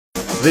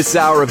This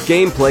hour of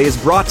gameplay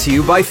is brought to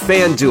you by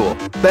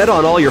FanDuel. Bet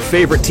on all your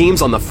favorite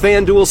teams on the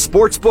FanDuel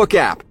Sportsbook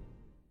app.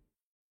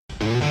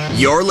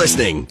 You're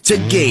listening to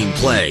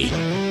Gameplay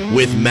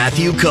with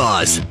Matthew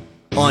Cause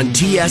on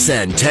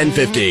TSN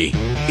 1050.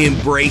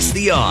 Embrace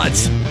the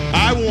odds.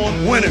 I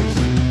want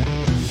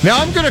winners. Now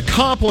I'm going to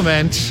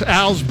compliment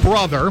Al's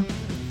brother,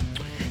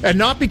 and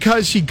not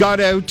because he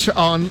got out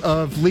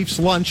of Leafs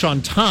lunch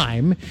on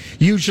time.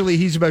 Usually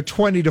he's about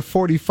 20 to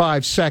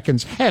 45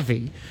 seconds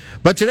heavy.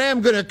 But today I'm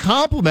going to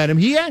compliment him.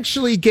 He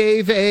actually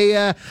gave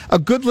a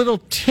good little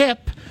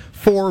tip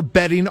for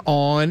betting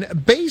on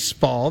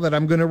baseball that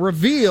I'm going to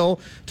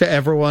reveal to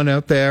everyone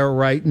out there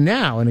right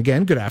now. And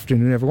again, good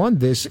afternoon, everyone.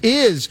 This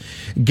is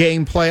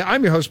Gameplay.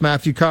 I'm your host,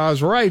 Matthew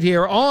Cause, right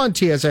here on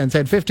TSN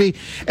 1050.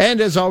 And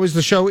as always,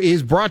 the show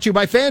is brought to you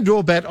by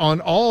FanDuel. Bet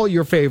on all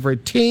your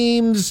favorite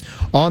teams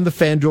on the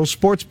FanDuel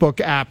Sportsbook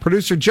app.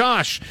 Producer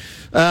Josh,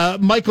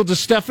 Michael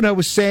DeStefano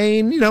was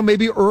saying,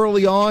 maybe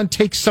early on,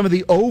 take some of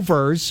the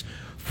overs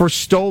for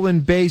stolen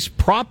base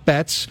prop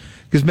bets,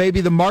 because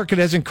maybe the market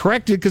hasn't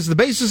corrected because the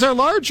bases are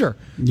larger.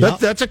 Yep.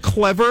 That's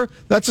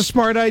a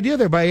smart idea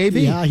there by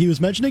AB. Yeah, he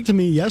was mentioning to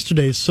me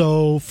yesterday.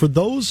 So for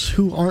those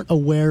who aren't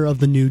aware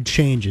of the new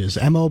changes,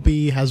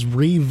 MLB has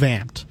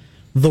revamped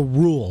the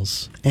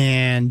rules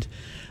and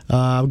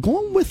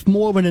going with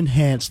more of an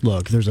enhanced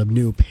look. There's a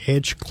new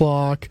pitch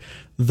clock.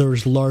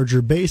 There's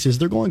larger bases.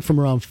 They're going from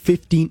around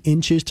 15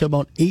 inches to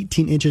about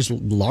 18 inches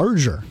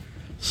larger.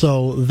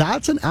 So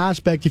that's an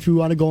aspect if you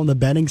want to go on the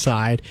betting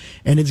side,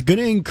 and it's going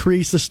to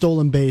increase the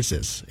stolen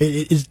bases.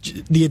 It is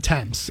the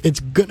attempts. It's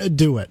going to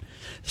do it.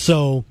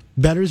 So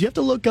bettors, you have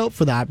to look out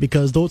for that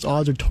because those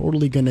odds are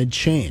totally going to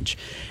change.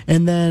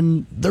 And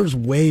then there's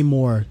way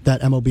more that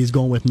MLB is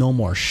going with. No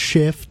more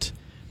shift.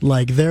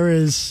 Like there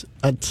is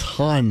a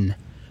ton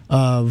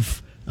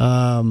of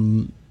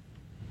new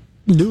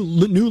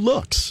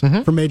looks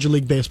for Major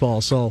League Baseball.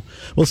 So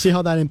we'll see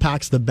how that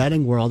impacts the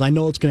betting world. I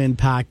know it's going to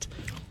impact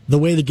the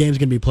way the game's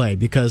going to be played,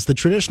 because the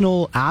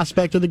traditional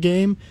aspect of the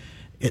game,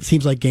 it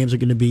seems like games are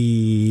going to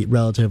be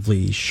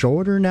relatively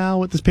shorter now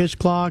with this pitch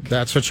clock.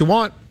 That's what you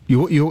want.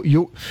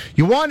 You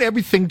want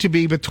everything to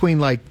be between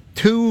like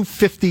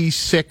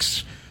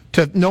 2:56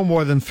 to no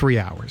more than 3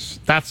 hours.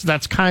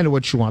 That's kind of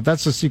what you want.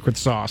 That's the secret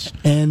sauce.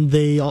 And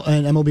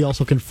MLB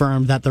also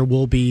confirmed that there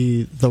will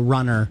be the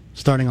runner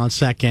starting on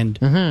second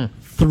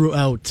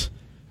throughout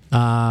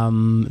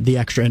the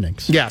extra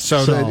innings. Yeah,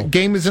 so the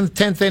game is in the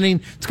 10th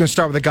inning. It's going to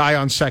start with a guy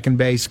on second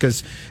base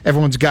because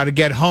everyone's got to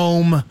get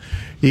home.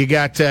 You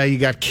got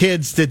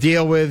kids to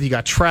deal with. You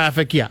got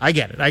traffic. Yeah, I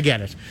get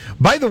it.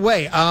 By the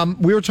way,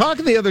 we were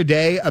talking the other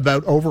day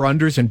about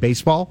over-unders in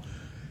baseball.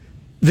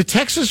 The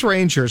Texas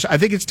Rangers, I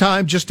think it's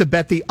time just to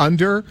bet the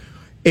under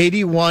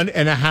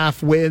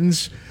 81.5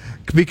 wins,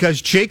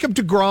 because Jacob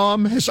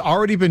deGrom has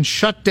already been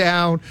shut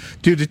down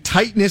due to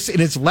tightness in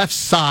his left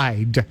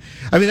side.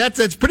 I mean,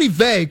 that's pretty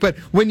vague, but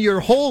when your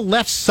whole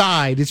left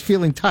side is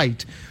feeling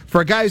tight,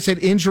 for a guy who's had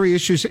injury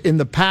issues in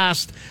the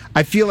past,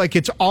 I feel like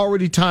it's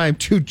already time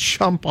to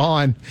jump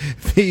on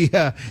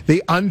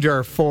the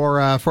under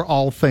for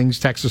all things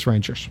Texas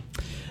Rangers.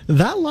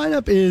 That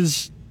lineup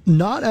is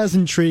not as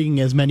intriguing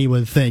as many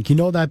would think.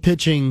 That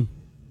pitching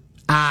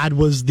ad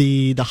was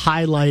the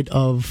highlight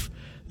of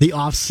the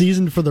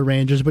off-season for the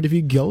Rangers, but if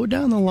you go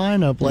down the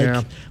lineup,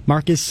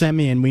 Marcus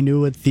Semien, we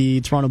knew with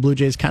the Toronto Blue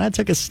Jays, kind of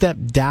took a step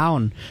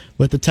down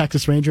with the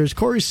Texas Rangers.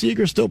 Corey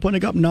Seager still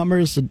putting up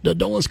numbers.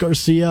 Adolis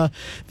Garcia.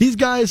 These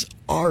guys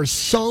are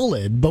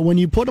solid, but when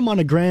you put them on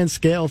a grand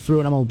scale through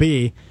an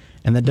MLB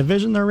and the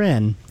division they're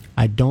in,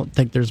 I don't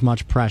think there's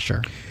much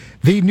pressure.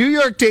 The New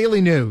York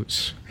Daily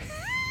News.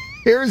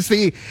 Here's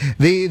the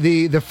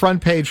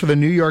front page for the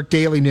New York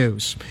Daily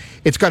News.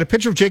 It's got a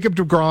picture of Jacob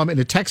deGrom in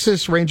a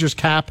Texas Rangers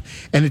cap,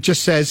 and it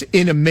just says,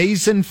 "In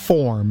amazing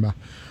form."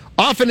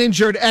 Often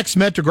injured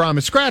ex-Met deGrom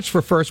is scratched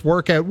for first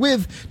workout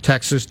with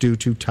Texas due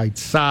to tight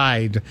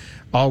side.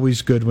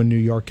 Always good when New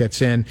York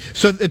gets in.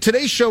 So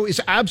today's show is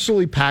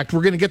absolutely packed.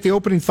 We're going to get the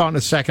opening thought in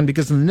a second,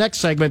 because in the next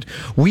segment,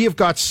 we have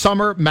got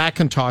Summer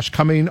McIntosh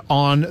coming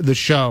on the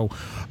show.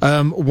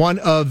 One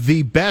of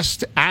the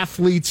best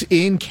athletes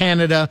in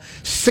Canada,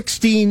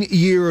 16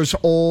 years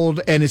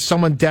old, and is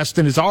someone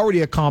destined, has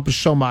already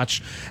accomplished so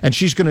much, and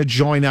she's going to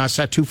join us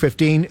at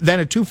 2:15. Then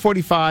at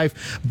 2:45,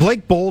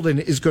 Blake Bolden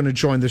is going to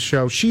join the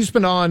show. She's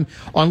been on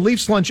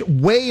Leafs Lunch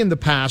way in the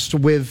past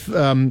with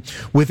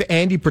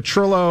Andy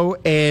Petrillo,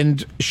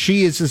 and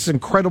she is this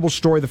incredible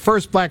story. The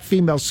first black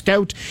female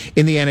scout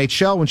in the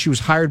NHL when she was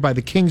hired by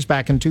the Kings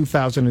back in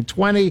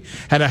 2020.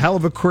 Had a hell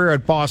of a career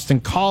at Boston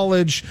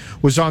College.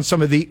 Was on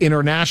some of the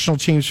international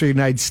teams for the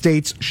United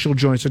States. She'll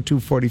join us at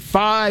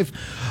 2:45.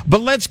 But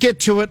let's get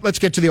to it. Let's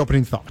get to the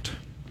opening thought.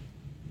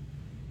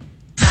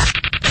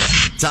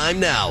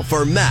 Time now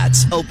for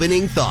Matt's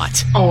opening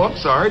thought. Oh, I'm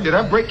sorry. Did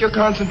I break your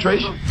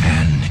concentration?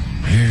 And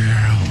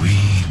here we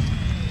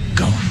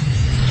go.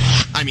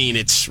 I mean,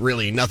 it's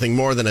really nothing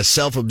more than a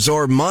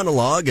self-absorbed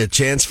monologue, a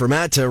chance for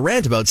Matt to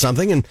rant about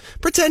something and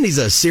pretend he's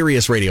a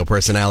serious radio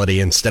personality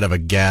instead of a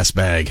gas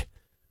bag.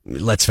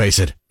 let's face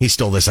it, he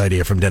stole this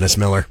idea from Dennis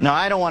Miller. Now,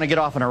 I don't want to get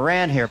off on a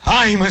rant here.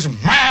 I'm as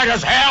mad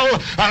as hell,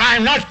 and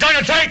I'm not going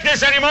to take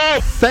this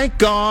anymore. Thank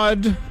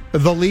God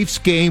the Leafs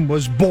game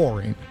was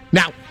boring.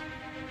 Now,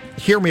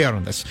 hear me out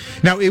on this.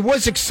 Now, it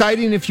was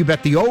exciting if you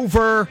bet the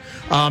over,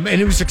 and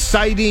it was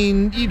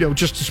exciting,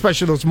 just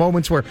especially those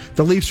moments where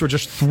the Leafs were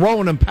just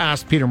throwing them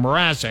past Peter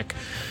Mrazek.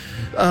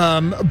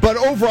 But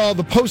overall,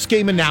 the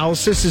post-game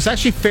analysis is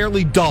actually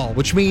fairly dull,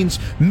 which means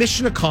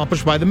mission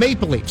accomplished by the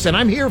Maple Leafs, and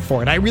I'm here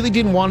for it. I really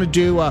didn't want to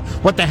do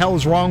what the hell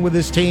is wrong with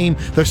this team.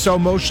 They're so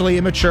emotionally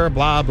immature,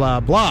 blah, blah,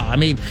 blah. I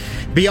mean,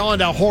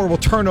 beyond a horrible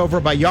turnover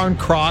by Jan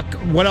Krok,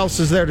 what else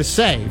is there to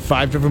say?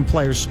 5 different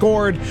players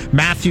scored.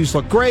 Matthews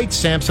looked great.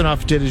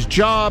 Samsonov did his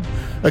job.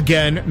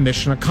 Again,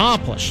 mission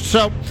accomplished.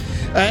 So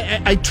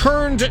I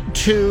turned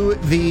to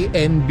the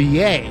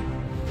NBA.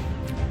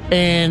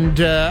 And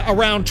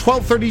around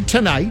 12:30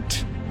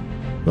 tonight,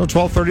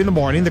 12:30 in the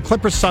morning, the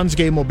Clippers-Suns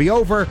game will be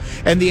over,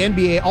 and the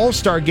NBA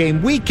All-Star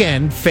Game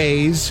weekend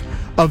phase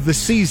of the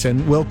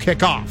season will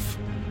kick off.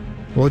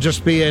 We'll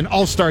just be in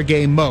All-Star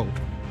Game mode.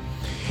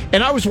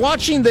 And I was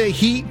watching the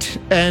Heat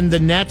and the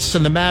Nets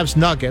and the Mavs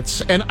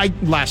Nuggets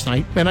last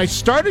night, and I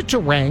started to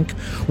rank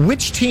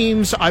which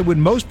teams I would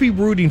most be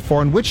rooting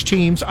for and which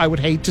teams I would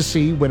hate to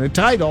see win a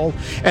title.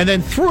 And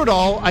then through it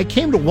all, I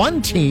came to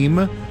one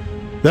team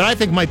that I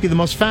think might be the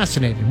most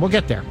fascinating. We'll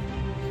get there.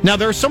 Now,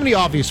 there are so many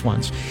obvious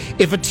ones.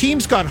 If a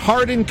team's got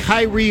Harden,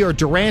 Kyrie, or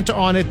Durant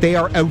on it, they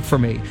are out for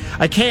me.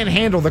 I can't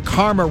handle the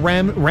karma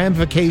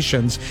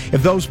ramifications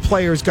if those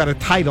players got a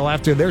title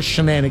after their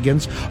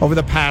shenanigans over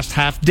the past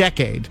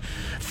half-decade.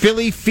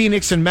 Philly,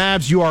 Phoenix, and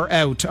Mavs, you are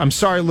out. I'm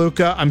sorry,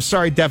 Luka. I'm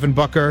sorry, Devin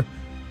Booker.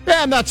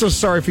 I'm not so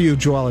sorry for you,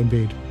 Joel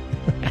Embiid.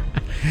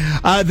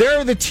 There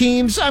are the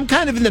teams I'm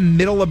kind of in the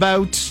middle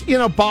about.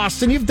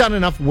 Boston, you've done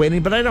enough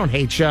winning, but I don't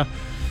hate you.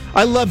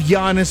 I love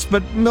Giannis,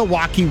 but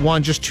Milwaukee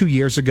won just 2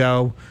 years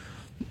ago.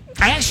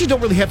 I actually don't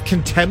really have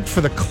contempt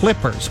for the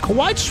Clippers.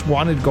 Kawhi just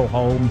wanted to go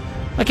home.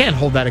 I can't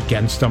hold that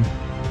against him.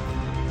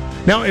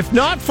 Now, if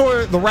not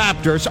for the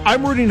Raptors,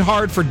 I'm rooting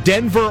hard for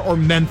Denver or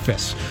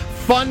Memphis.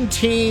 Fun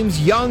teams,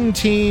 young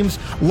teams,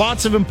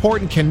 lots of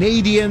important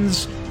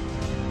Canadians.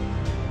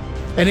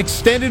 An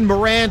extended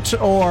Morant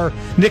or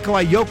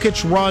Nikola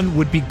Jokic run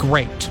would be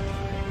great.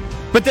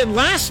 But then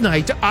last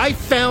night, I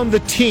found the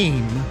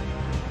team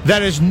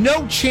that has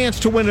no chance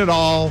to win it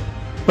all,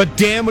 but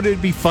damn it,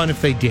 it'd be fun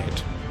if they did.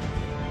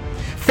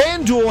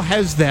 FanDuel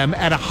has them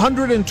at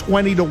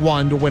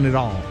 120-1 to win it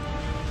all.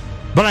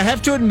 But I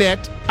have to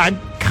admit, I'm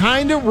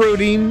kind of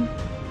rooting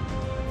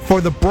for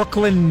the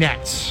Brooklyn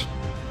Nets.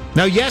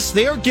 Now, yes,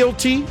 they are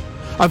guilty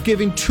of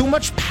giving too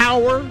much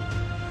power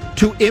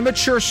to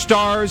immature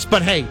stars,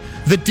 but hey,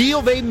 the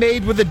deal they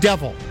made with the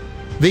devil,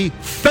 the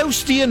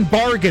Faustian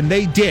bargain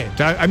they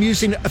did. I'm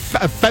using a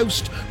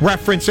Faust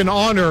reference in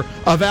honor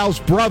of Al's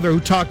brother,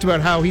 who talked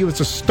about how he was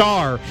a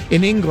star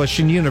in English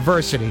in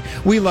university.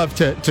 We love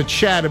to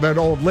chat about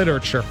old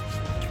literature.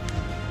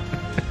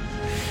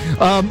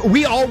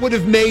 We all would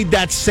have made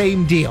that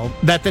same deal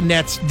that the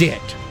Nets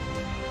did.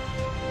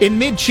 In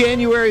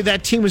mid-January,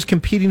 that team was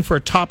competing for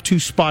a top 2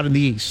 spot in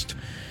the East.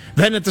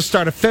 Then at the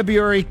start of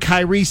February,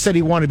 Kyrie said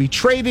he wanted to be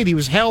traded. He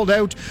was held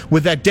out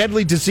with that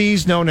deadly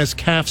disease known as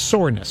calf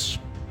soreness.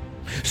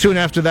 Soon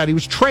after that, he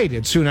was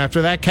traded. Soon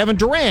after that, Kevin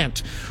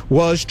Durant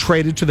was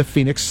traded to the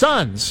Phoenix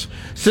Suns.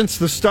 Since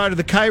the start of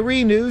the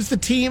Kyrie news, the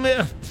team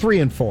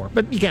 3-4,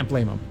 but you can't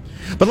blame them.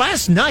 But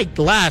last night,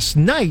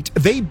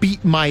 they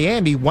beat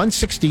Miami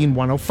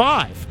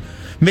 116-105.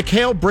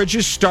 Mikal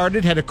Bridges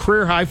started, had a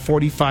career-high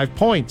 45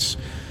 points.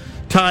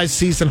 Ties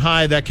season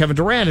high that Kevin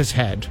Durant has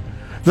had.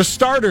 The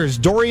starters,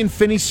 Dorian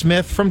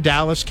Finney-Smith from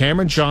Dallas,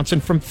 Cameron Johnson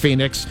from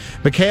Phoenix,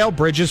 Mikal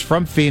Bridges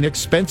from Phoenix,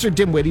 Spencer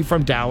Dinwiddie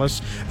from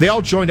Dallas. They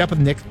all joined up with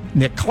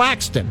Nick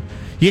Claxton.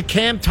 You had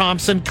Cam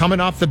Thompson coming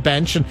off the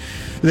bench, and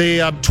the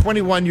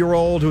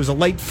 21-year-old who was a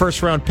late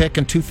first-round pick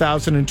in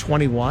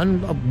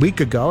 2021, a week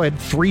ago, had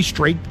 3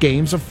 straight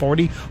games of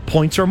 40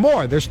 points or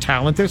more. There's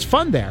talent, there's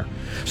fun there.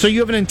 So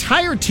you have an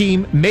entire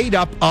team made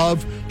up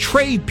of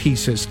trade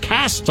pieces,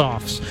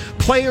 cast-offs,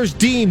 players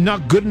deemed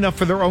not good enough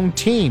for their own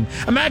team.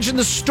 Imagine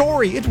the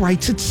story. It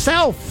writes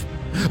itself.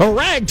 A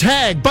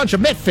ragtag bunch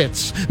of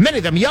misfits, many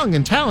of them young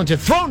and talented,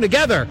 thrown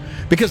together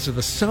because of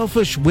the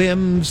selfish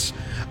whims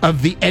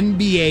of the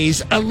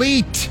NBA's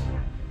elite,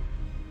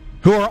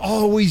 who are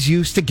always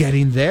used to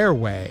getting their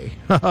way.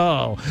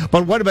 Oh,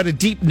 but what about a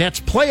deep Nets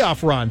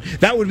playoff run?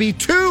 That would be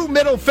 2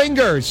 middle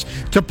fingers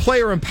to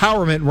player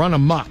empowerment run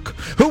amok.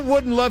 Who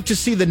wouldn't love to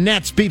see the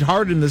Nets beat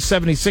Harden and the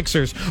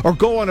 76ers, or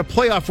go on a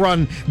playoff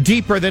run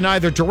deeper than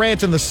either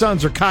Durant and the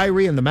Suns or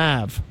Kyrie and the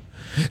Mav?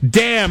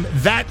 Damn,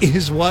 that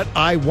is what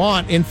I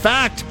want. In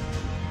fact,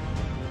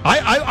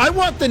 I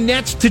want the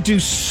Nets to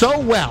do so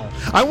well.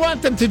 I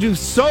want them to do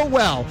so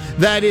well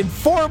that in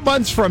 4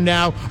 months from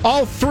now,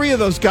 all 3 of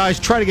those guys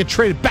try to get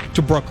traded back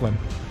to Brooklyn.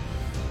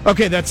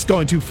 Okay, that's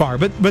going too far.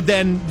 But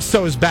then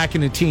so is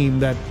backing a team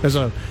that has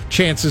a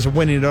chances of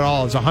winning it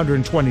all is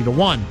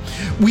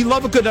 120-1. We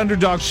love a good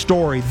underdog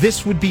story.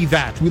 This would be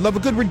that. We love a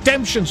good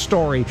redemption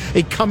story,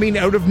 a coming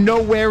out of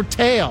nowhere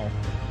tale.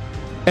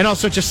 And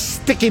also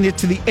just sticking it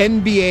to the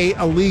NBA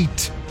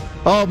elite.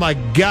 Oh my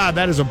God,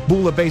 that is a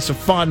bouillabaisse of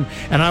fun,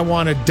 and I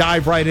want to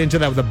dive right into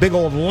that with a big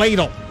old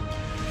ladle.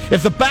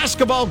 If the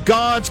basketball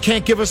gods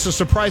can't give us a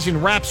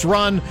surprising Raps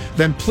run,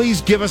 then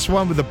please give us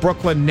one with the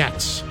Brooklyn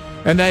Nets.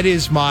 And that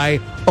is my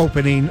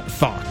opening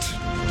thought.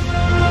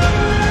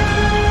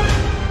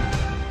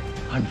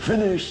 I'm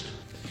finished.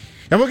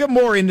 And we'll get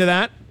more into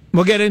that.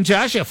 We'll get into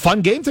actually a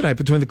fun game tonight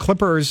between the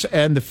Clippers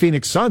and the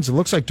Phoenix Suns. It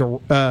looks like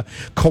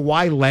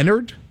Kawhi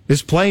Leonard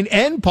is playing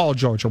and Paul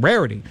George, a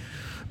rarity.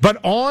 But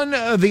on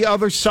the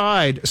other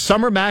side,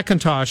 Summer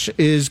McIntosh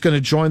is going to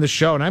join the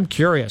show, and I'm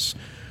curious.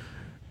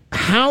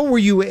 How were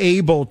you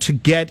able to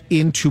get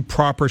into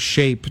proper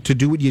shape to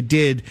do what you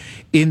did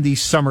in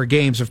these summer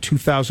games of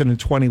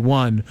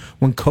 2021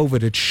 when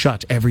COVID had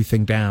shut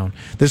everything down?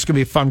 This is going to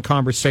be a fun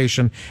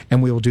conversation,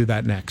 and we will do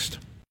that next.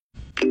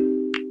 10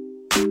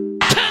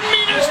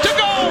 meters to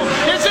go.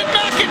 Is it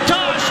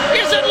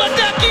McIntosh? Is it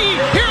Ledecky?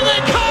 Here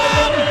they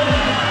come.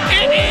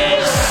 It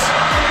is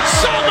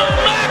Summer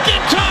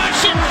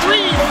McIntosh in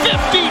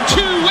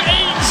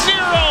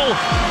 3:52.80.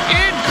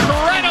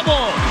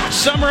 Incredible.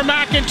 Summer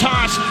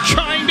McIntosh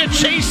trying to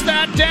chase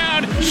that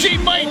down. She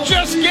might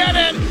just get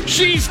it.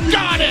 She's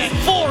got it.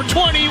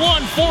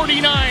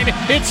 4:21.49.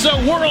 It's a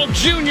world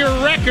junior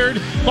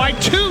record by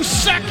 2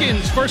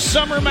 seconds for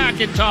Summer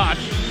McIntosh.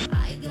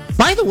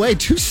 By the way,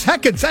 2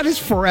 seconds, that is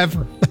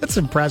forever. That's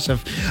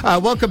impressive.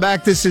 Welcome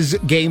back. This is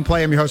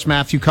Gameplay. I'm your host,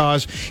 Matthew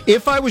Cause.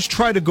 If I was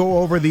trying to go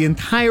over the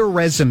entire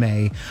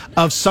resume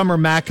of Summer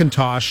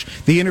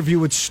McIntosh, the interview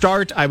would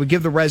start, I would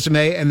give the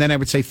resume, and then I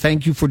would say,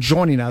 thank you for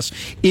joining us.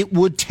 It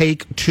would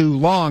take too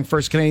long.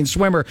 First Canadian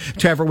swimmer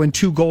to ever win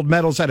 2 gold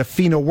medals at a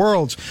FINA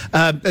Worlds,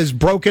 has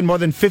broken more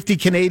than 50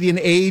 Canadian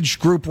age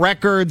group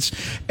records,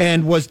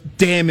 and was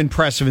damn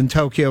impressive in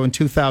Tokyo in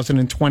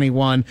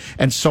 2021,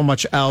 and so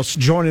much else.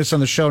 Joining us on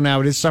the show now,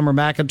 it is Summer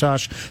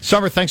McIntosh.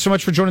 Summer, thanks so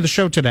much for joining the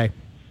show today.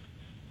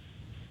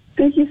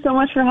 Thank you so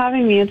much for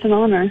having me. It's an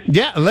honor.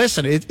 Yeah,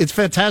 listen, it's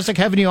fantastic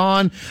having you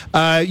on.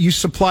 You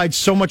supplied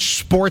so much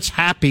sports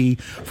happy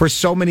for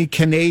so many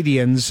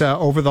Canadians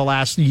over the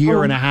last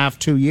year and a half,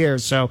 2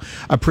 years. So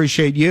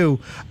appreciate you.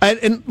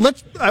 And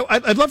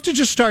I'd love to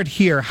just start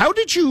here. How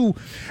did you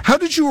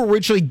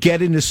originally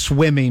get into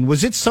swimming?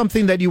 Was it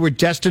something that you were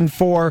destined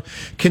for,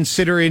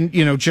 considering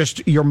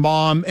just your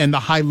mom and the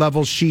high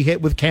levels she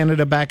hit with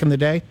Canada back in the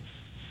day?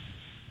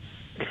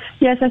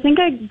 Yes, I think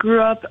I grew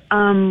up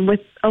with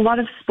a lot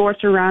of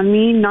sports around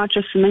me, not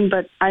just swimming,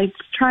 but I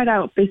tried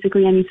out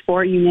basically any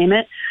sport, you name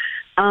it.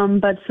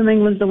 But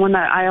swimming was the one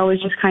that I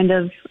always just kind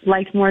of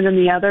liked more than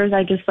the others.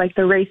 I just liked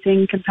the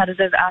racing,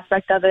 competitive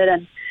aspect of it,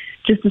 and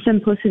just the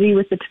simplicity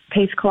with the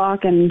pace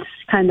clock, and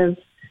kind of,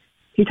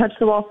 you touch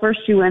the wall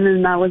first, you win,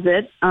 and that was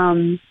it.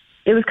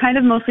 It was kind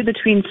of mostly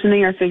between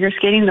swimming or figure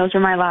skating. Those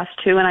were my last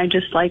two, and I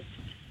just liked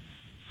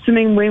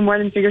swimming way more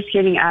than figure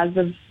skating as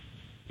of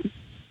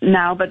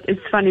now. But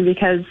it's funny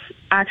because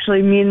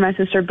actually me and my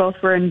sister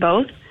both were in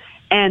both,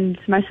 and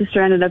my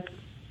sister ended up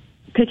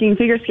picking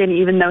figure skating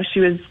even though she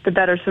was the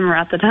better swimmer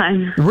at the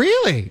time.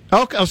 Really?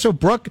 Okay. So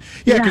Brooke,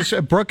 because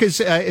Brooke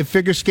is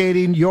figure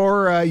skating.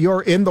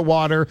 You're in the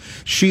water.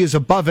 She is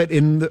above it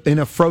in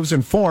a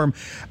frozen form.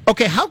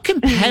 Okay. How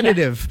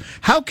competitive?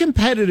 How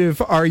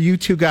competitive are you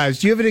two guys?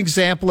 Do you have an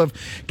example of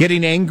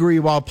getting angry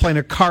while playing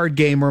a card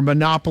game or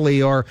Monopoly,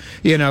 or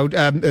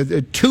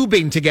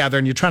tubing together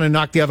and you're trying to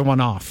knock the other one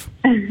off?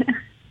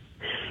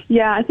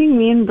 Yeah, I think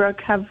me and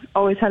Brooke have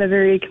always had a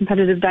very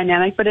competitive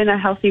dynamic, but in a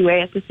healthy way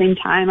at the same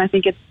time. I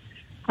think it's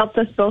helped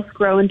us both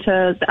grow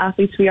into the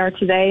athletes we are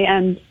today.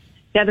 And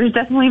yeah, there's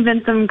definitely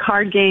been some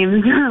card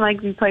games,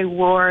 like we play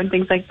War and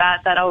things like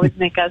that, that always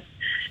make us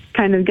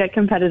kind of get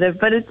competitive,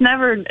 but it's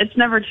never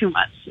too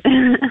much.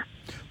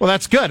 Well,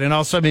 that's good. And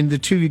also, I mean, the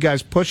two of you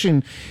guys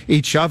pushing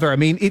each other. I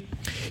mean, it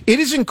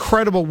is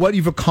incredible what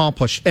you've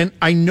accomplished. And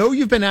I know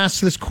you've been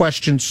asked this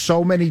question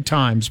so many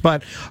times,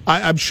 but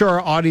I'm sure our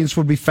audience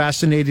would be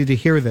fascinated to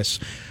hear this.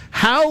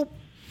 How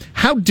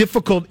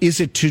difficult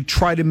is it to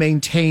try to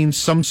maintain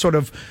some sort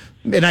of,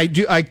 and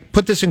I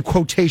put this in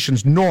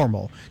quotations,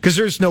 normal, because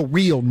there's no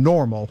real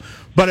normal,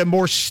 but a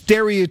more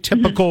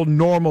stereotypical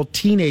normal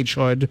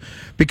teenagehood?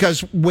 Because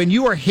when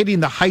you are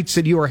hitting the heights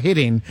that you are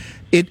hitting,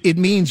 it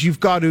means you've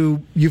got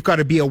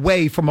to be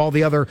away from all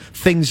the other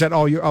things that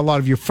a lot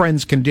of your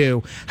friends can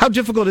do. How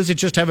difficult is it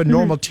just to have a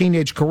normal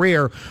teenage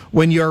career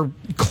when you're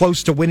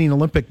close to winning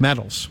Olympic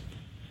medals?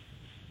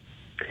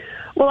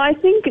 Well, I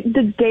think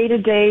the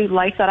day-to-day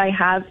life that I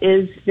have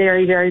is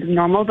very, very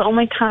normal. The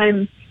only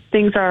time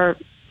things are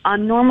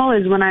unnormal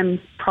is when I'm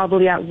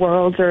probably at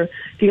Worlds or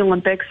the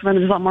Olympics, when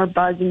there's a lot more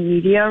buzz and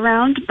media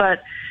around.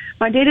 But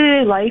my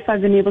day-to-day life,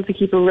 I've been able to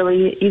keep a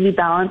really easy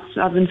balance.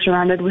 I've been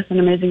surrounded with an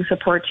amazing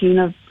support team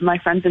of my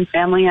friends and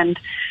family, and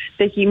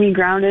they keep me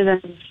grounded,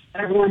 and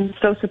everyone's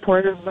so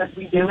supportive of what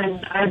we do.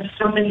 And I have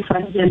so many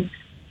friends in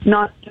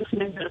not just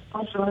swimming, but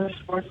also other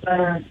sports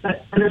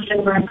that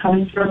understand where I'm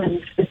coming from,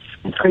 and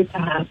it's great to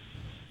have.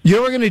 You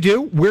know what we're going to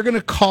do? We're going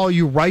to call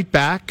you right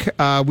back.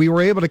 We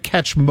were able to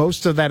catch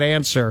most of that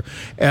answer,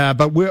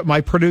 but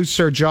my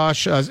producer,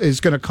 Josh, is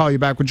going to call you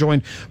back. We're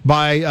joined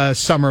by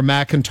Summer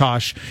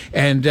McIntosh.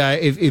 And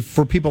if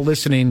for people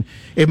listening,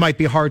 it might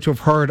be hard to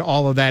have heard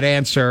all of that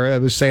answer. I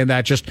was saying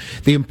that just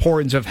the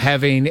importance of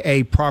having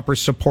a proper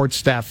support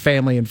staff,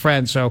 family, and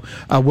friends. So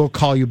we'll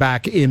call you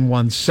back in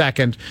 1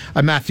 second.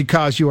 Matthew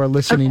Cause, you are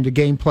listening to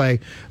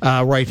Gameplay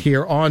right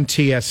here on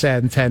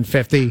TSN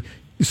 1050.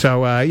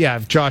 So,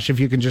 Josh, if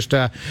you can just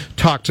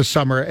talk to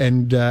Summer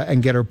and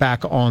get her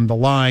back on the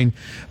line.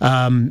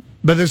 But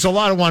there's a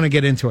lot I want to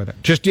get into it.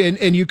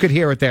 And you could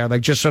hear it there, like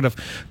just sort of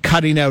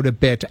cutting out a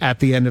bit at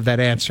the end of that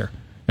answer.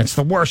 It's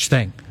the worst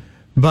thing.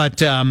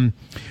 But, and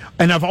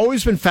I've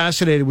always been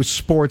fascinated with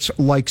sports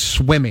like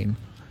swimming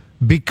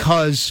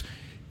because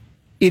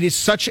it is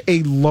such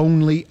a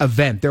lonely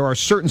event. There are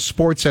certain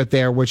sports out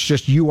there which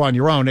just you on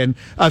your own. And,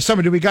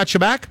 Summer, do we got you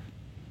back?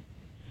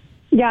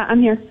 Yeah,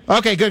 I'm here.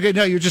 Okay, good.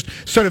 No, you're just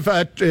sort of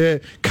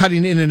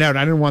cutting in and out.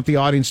 I didn't want the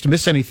audience to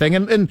miss anything.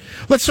 And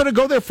let's sort of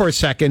go there for a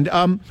second.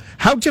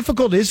 How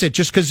difficult is it?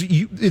 Just because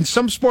in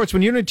some sports,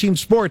 when you're in a team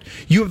sport,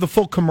 you have the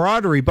full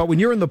camaraderie. But when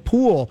you're in the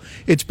pool,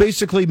 it's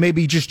basically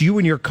maybe just you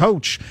and your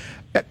coach.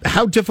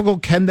 How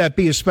difficult can that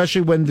be,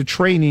 especially when the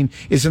training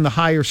is in the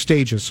higher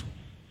stages?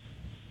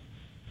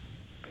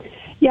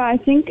 Yeah, I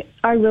think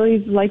I really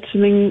like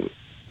swimming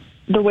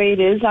the way it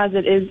is, as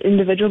it is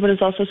individual, but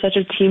it's also such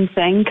a team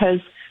thing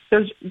because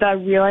there's the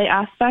relay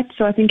aspect,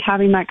 so I think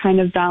having that kind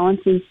of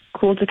balance is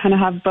cool to kind of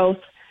have both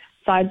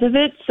sides of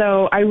it.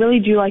 So I really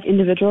do like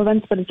individual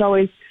events, but it's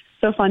always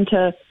so fun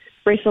to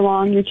race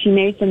along your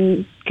teammates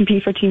and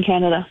compete for Team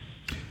Canada.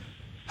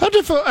 How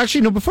difficult?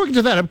 Actually, no. Before we get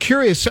to that, I'm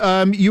curious.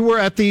 You were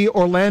at the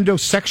Orlando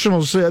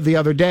Sectionals the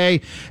other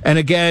day, and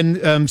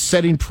again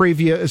setting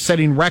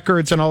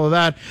records and all of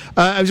that.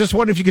 I was just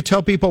wondering if you could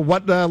tell people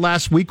what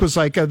last week was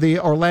like the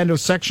Orlando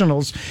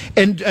Sectionals,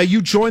 and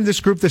you joined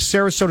this group, the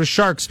Sarasota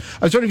Sharks.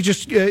 I was wondering if you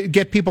just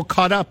get people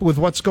caught up with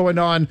what's going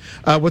on.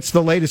 What's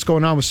the latest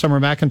going on with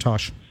Summer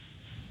McIntosh?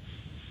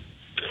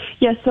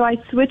 Yes, so I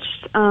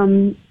switched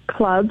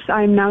clubs.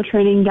 I'm now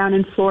training down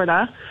in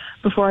Florida.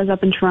 Before I was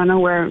up in Toronto,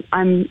 where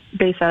I'm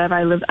based out of.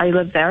 I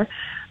live there.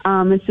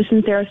 It's just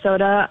in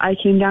Sarasota. I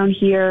came down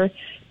here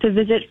to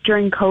visit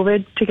during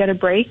COVID to get a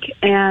break,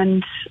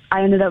 and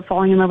I ended up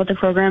falling in love with the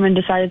program and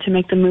decided to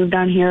make the move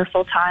down here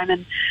full time.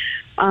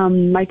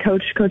 And my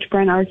coach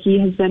Brent Archie,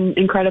 has been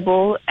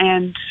incredible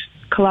and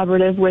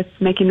collaborative with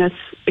making this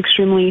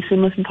extremely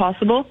seamless and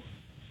possible.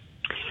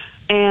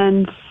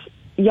 And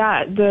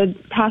yeah, the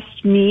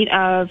past meet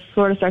of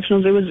Florida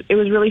Sectionals, it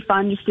was really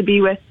fun just to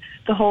be with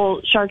the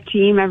whole Shark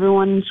team.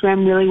 Everyone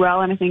swam really well,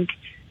 and I think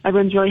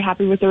everyone's really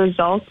happy with the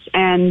results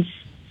and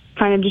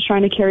kind of just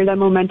trying to carry that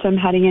momentum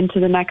heading into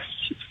the next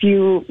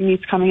few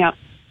meets coming up.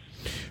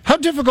 How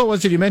difficult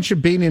was it? You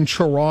mentioned being in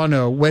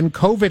Toronto when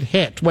COVID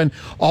hit, when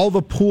all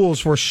the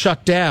pools were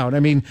shut down. I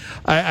mean,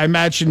 I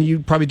imagine you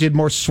probably did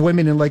more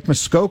swimming in Lake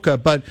Muskoka,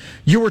 but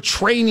you were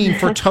training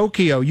for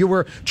Tokyo. You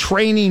were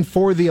training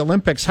for the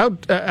Olympics. How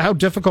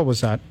difficult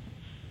was that?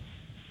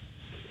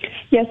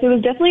 Yes, it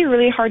was definitely a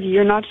really hard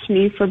year, not just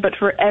me, but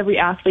for every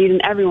athlete and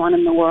everyone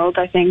in the world.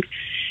 I think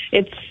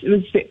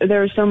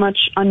there was so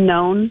much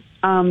unknown.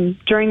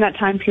 During that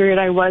time period,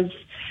 I was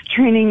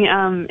training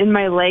in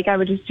my lake. I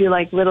would just do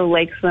like little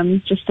lake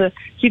swims just to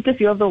keep the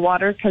feel of the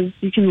water because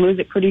you can lose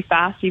it pretty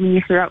fast even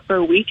if you're out for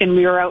a week, and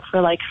we were out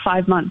for like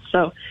 5 months.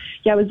 So,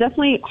 yeah, it was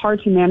definitely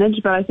hard to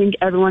manage, but I think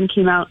everyone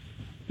came out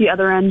the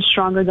other end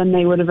stronger than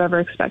they would have ever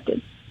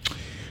expected.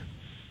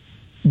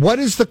 What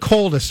is the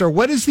coldest, or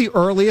what is the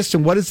earliest,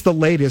 and what is the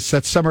latest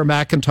that Summer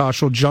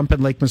McIntosh will jump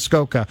in Lake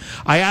Muskoka?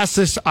 I asked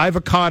this. I have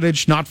a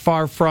cottage not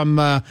far from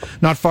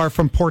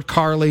Port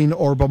Carling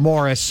or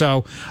Beaumaris,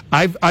 so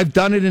I've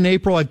done it in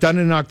April. I've done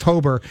it in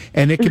October,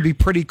 and it can be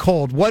pretty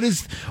cold. What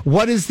is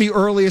the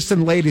earliest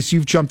and latest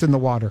you've jumped in the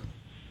water?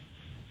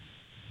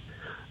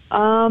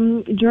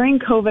 During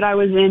COVID, I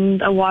was in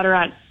the water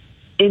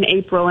in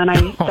April, and I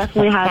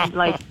definitely had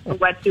like a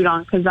wetsuit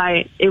on because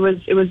it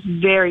was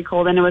very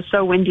cold, and it was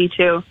so windy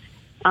too.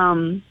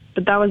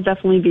 But that would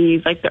definitely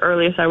be like the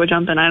earliest I would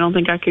jump in. I don't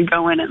think I could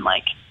go in and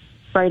like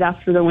right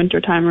after the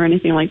winter time or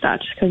anything like that,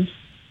 just because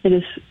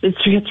it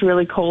gets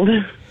really cold.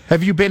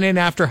 Have you been in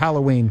after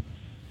Halloween?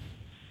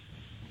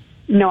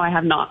 No, I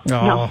have not.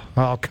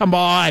 Oh, come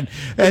on!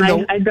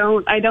 And I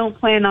don't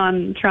plan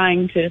on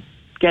trying to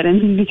get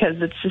in because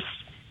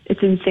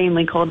it's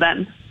insanely cold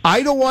then.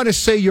 I don't want to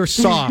say you're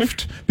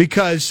soft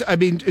because, I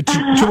mean,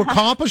 to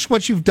accomplish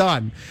what you've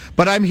done,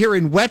 but I'm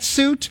hearing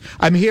wetsuit.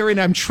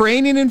 I'm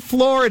training in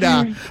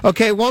Florida.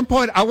 Okay, at one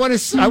point, I want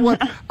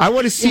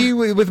to see you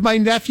with my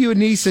nephew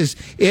and nieces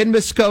in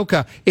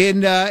Muskoka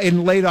in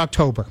late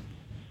October.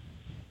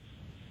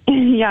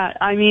 Yeah,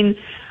 I mean,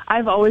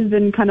 I've always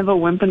been kind of a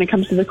wimp when it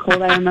comes to the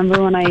cold. I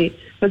remember when I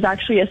was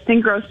actually a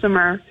synchro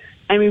swimmer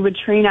and we would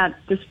train at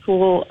this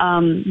pool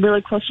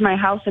really close to my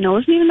house, and it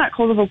wasn't even that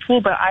cold of a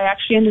pool, but I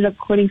actually ended up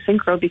quitting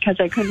synchro because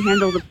I couldn't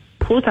handle the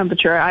pool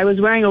temperature. I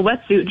was wearing a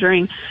wetsuit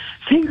during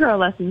synchro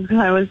lessons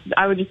because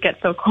I would just get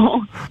so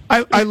cold.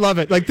 I love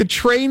it. Like the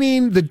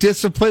training, the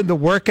discipline, the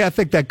work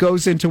ethic that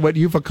goes into what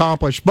you've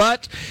accomplished.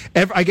 But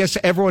I guess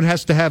everyone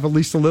has to have at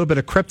least a little bit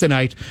of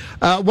kryptonite.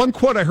 One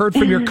quote I heard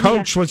from your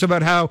coach was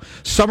about how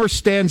Summer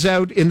stands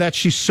out in that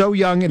she's so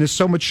young and is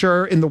so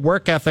mature in the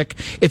work ethic.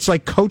 It's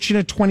like coaching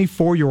a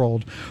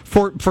 24-year-old.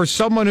 For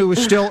someone who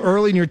is still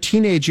early in your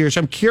teenage years,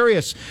 I'm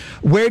curious,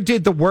 where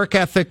did the work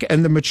ethic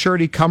and the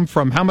maturity come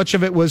from? How much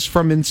of it was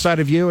from inside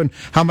of you and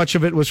how much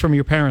of it was from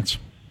your parents?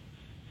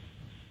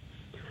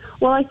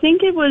 Well, I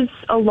think it was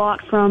a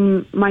lot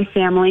from my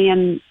family,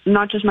 and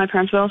not just my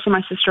parents, but also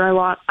my sister a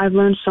lot. I've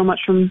learned so much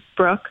from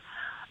Brooke.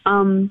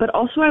 But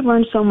also I've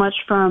learned so much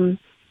from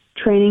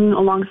training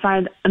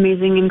alongside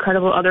amazing,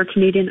 incredible other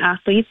Canadian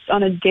athletes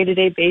on a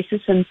day-to-day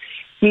basis and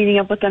meeting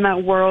up with them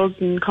at Worlds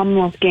and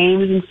Commonwealth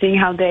Games and seeing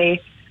how they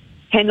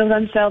handle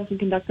themselves and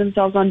conduct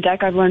themselves on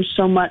deck. I've learned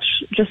so much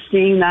just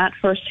seeing that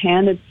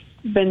firsthand. It's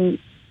been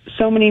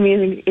so many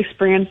amazing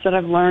experiences that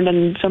I've learned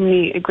and so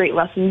many great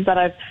lessons that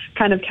I've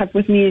kind of kept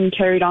with me and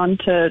carried on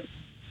to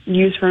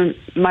use for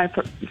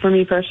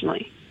me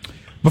personally.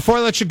 Before I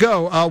let you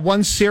go,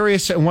 one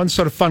serious and one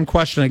sort of fun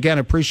question. Again,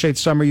 I appreciate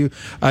Summer you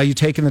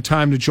taking the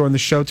time to join the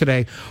show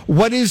today.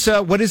 What is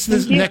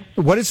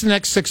the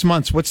next 6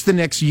 months? What's the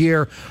next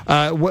year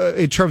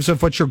in terms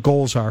of what your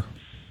goals are?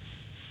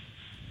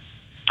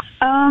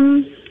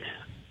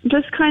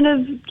 Just kind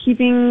of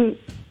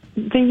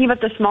thinking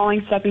about the small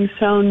stepping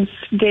stones,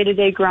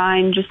 day-to-day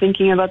grind, just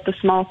thinking about the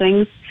small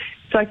things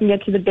so I can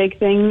get to the big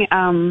thing,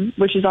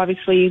 which is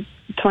obviously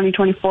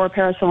 2024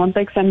 Paris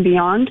Olympics and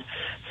beyond.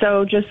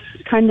 So just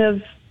kind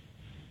of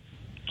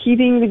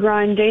keeping the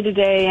grind day to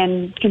day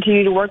and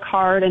continue to work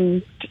hard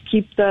and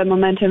keep the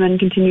momentum and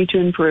continue to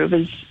improve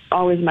is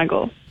always my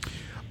goal.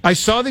 I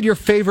saw that your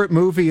favorite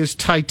movie is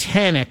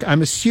Titanic.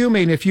 I'm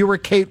assuming if you were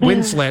Kate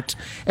Winslet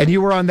and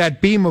you were on that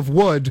beam of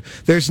wood,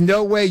 there's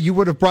no way you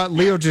would have brought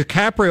Leo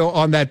DiCaprio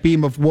on that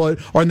beam of wood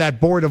or on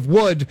that board of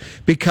wood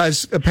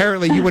because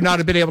apparently you would not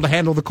have been able to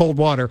handle the cold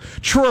water.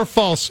 True or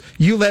false,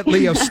 you let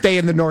Leo stay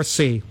in the North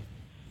Sea?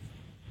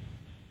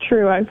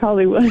 True, I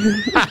probably would.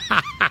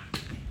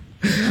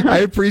 I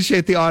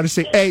appreciate the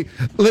honesty. Hey,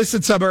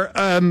 listen, Summer,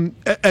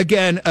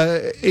 again,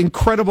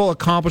 incredible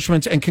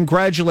accomplishments and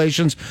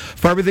congratulations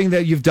for everything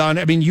that you've done.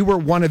 I mean, you were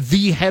one of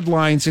the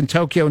headlines in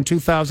Tokyo in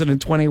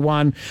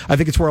 2021. I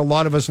think it's where a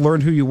lot of us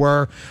learned who you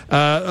were.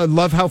 I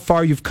love how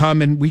far you've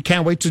come, and we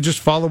can't wait to just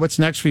follow what's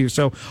next for you.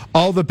 So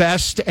all the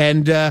best,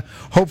 and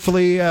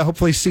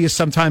hopefully see you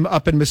sometime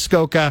up in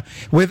Muskoka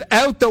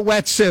without the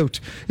wetsuit.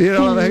 You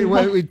know,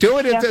 we do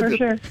it. Yeah, for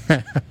sure.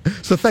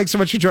 So thanks so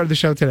much for joining the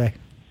show today.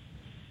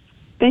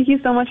 Thank you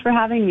so much for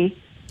having me.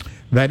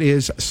 That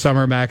is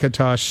Summer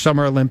McIntosh,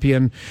 Summer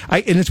Olympian.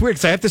 And it's weird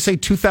because I have to say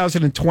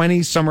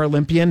 2020 Summer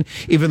Olympian,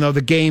 even though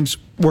the games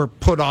were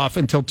put off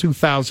until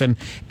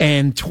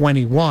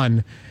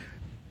 2021.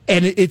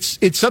 And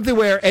it's something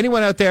where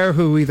anyone out there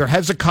who either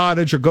has a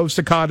cottage or goes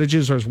to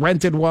cottages or has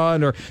rented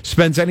one or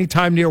spends any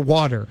time near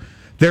water,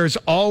 there's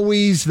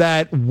always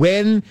that,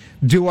 when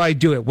do I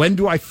do it? When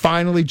do I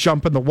finally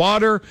jump in the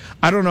water?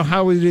 I don't know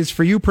how it is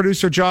for you,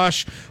 producer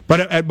Josh,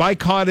 but at my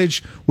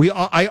cottage,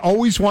 I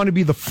always want to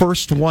be the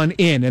first one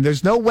in, and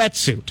there's no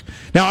wetsuit.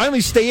 Now, I only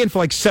stay in for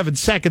like 7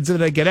 seconds and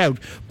then I get out,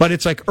 but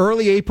it's like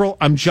early April,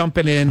 I'm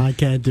jumping in. I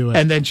can't do it.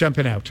 And then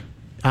jumping out.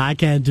 I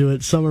can't do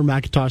it. Summer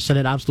McIntosh said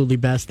it absolutely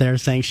best there,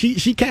 saying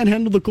she can't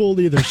handle the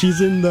cold either.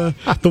 She's in the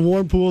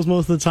warm pools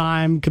most of the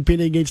time,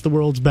 competing against the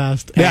world's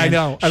best. Yeah, I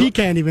know. She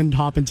can't even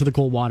hop into the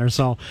cold water.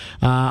 So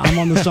I'm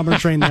on the summer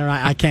train there.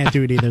 I can't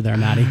do it either there,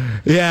 Maddie.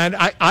 Yeah, and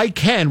I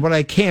can. What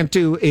I can't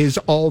do is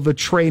all the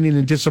training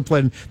and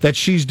discipline that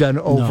she's done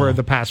over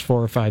the past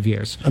 4 or 5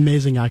 years.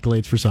 Amazing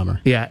accolades for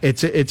Summer. Yeah,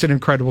 it's an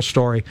incredible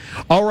story.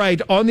 All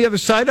right, on the other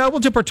side, we'll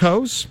dip our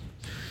toes.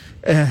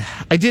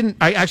 I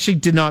actually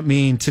did not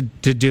mean to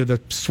do the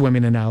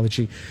swimming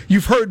analogy.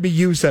 You've heard me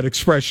use that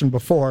expression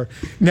before.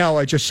 Now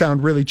I just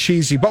sound really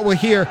cheesy. But we'll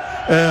hear,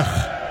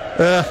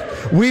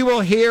 we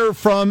will hear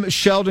from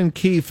Sheldon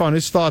Keefe on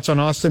his thoughts on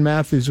Austin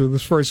Matthews with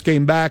his first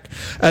game back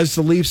as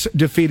the Leafs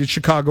defeated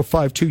Chicago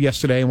 5-2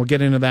 yesterday. And we'll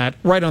get into that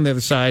right on the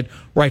other side,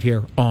 right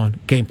here on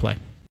Gameplay.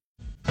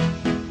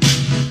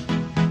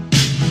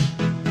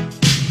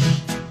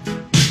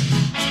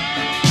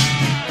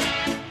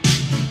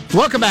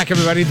 Welcome back,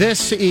 everybody.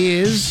 This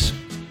is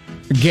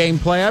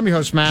Gameplay. I'm your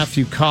host,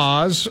 Matthew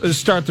Cause.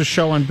 Start the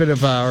show on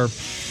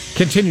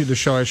continue the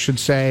show, I should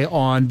say,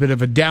 on a bit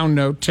of a down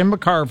note. Tim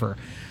McCarver,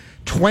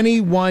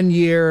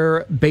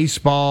 21-year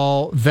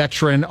baseball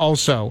veteran,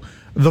 also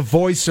the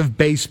voice of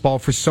baseball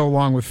for so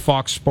long with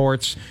Fox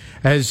Sports,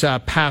 has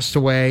passed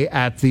away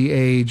at the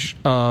age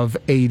of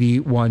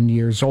 81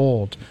 years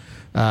old.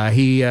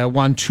 He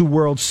won 2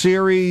 World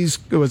Series,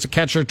 was a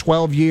catcher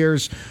 12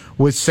 years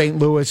with St.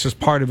 Louis as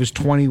part of his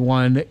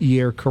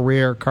 21-year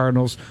career.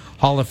 Cardinals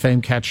Hall of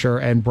Fame catcher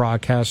and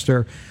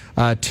broadcaster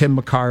Tim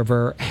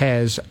McCarver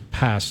has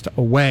passed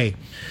away.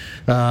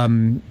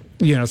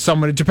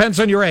 Someone, it depends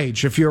on your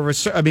age. If you're,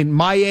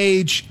 my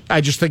age, I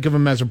just think of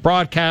him as a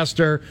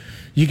broadcaster.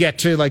 You get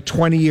to like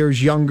 20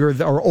 years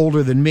younger or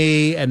older than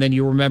me, and then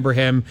you remember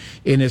him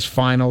in his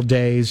final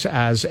days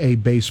as a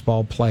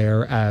baseball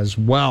player as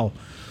well.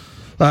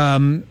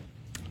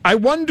 I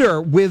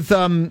wonder with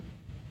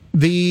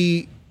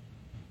the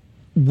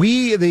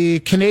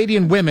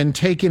Canadian women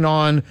taking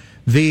on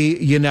the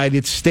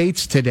United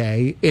States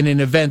today in an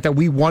event that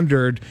we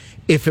wondered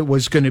if it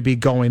was going to be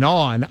going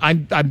on.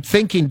 I'm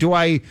thinking, do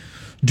I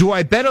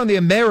bet on the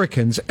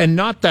Americans? And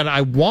not that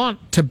I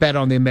want to bet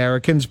on the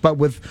Americans, but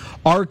with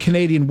our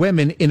Canadian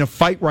women in a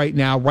fight right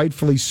now,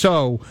 rightfully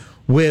so,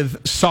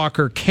 with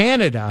Soccer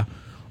Canada,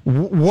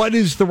 what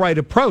is the right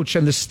approach?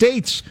 And the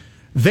States,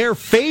 they're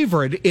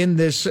favored in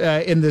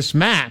this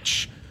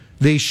match,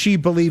 the She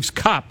Believes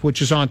Cup,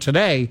 which is on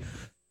today.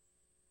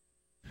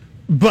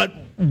 But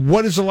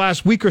what has the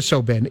last week or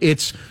so been?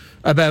 It's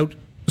about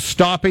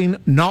stopping,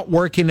 not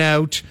working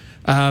out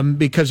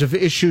because of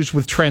issues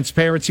with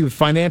transparency, with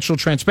financial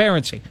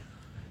transparency.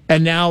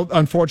 And now,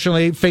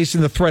 unfortunately,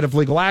 facing the threat of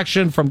legal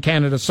action from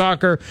Canada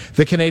Soccer,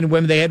 the Canadian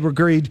women, they had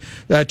agreed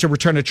to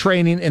return to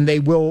training, and they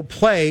will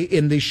play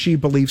in the She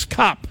Believes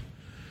Cup.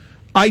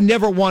 I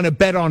never want to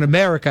bet on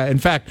America. In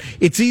fact,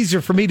 it's easier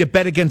for me to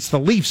bet against the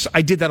Leafs.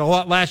 I did that a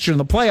lot last year in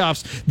the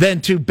playoffs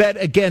than to bet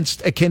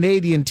against a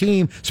Canadian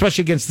team,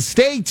 especially against the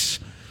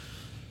States.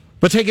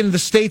 But taking the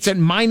States at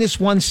minus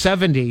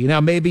 170,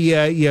 maybe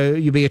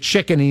you be a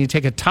chicken and you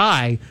take a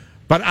tie.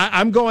 But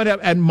I'm going up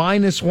at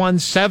minus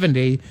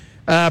 170.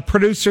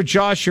 Producer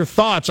Josh, your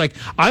thoughts?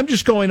 I'm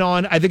just going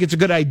on. I think it's a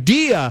good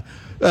idea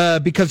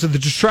because of the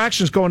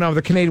distractions going on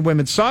with the Canadian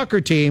women's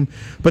soccer team.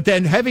 But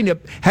then having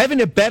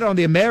to bet on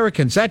the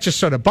Americans, that just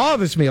sort of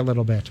bothers me a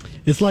little bit.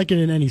 It's like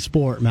in any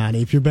sport,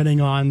 Matty. If you're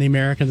betting on the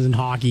Americans in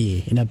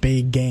hockey in a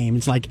big game,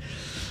 it's like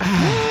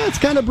it's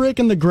kind of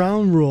breaking the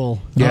ground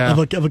rule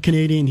of a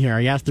Canadian here.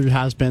 Yes, there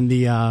has been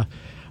the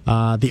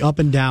up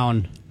and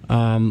down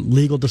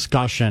legal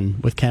discussion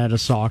with Canada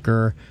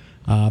Soccer.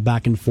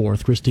 Back and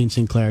forth. Christine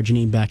Sinclair,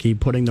 Janine Becky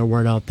putting their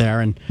word out there,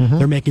 and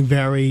they're making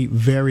very,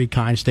 very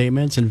kind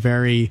statements and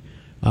very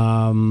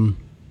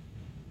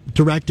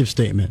directive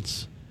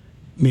statements,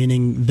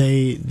 meaning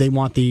they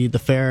want the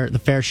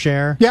fair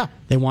share. Yeah,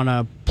 they want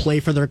to play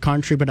for their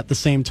country, but at the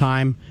same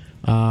time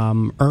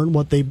earn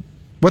what they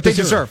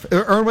deserve.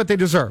 Earn what they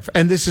deserve.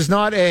 And this is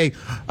not a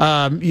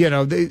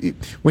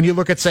when you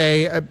look at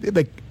say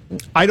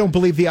I don't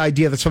believe the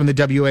idea that some of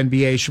the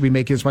WNBA should be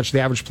making as much as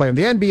the average player in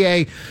the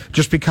NBA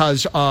just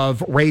because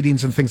of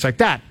ratings and things like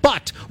that.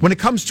 But when it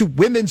comes to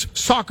women's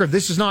soccer,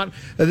 this is not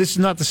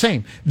the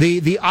same.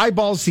 The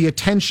eyeballs, the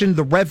attention,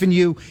 the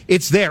revenue,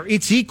 it's there.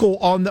 It's equal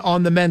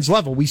on the men's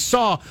level. We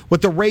saw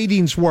what the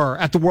ratings were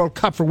at the World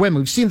Cup for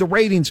women. We've seen the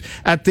ratings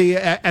at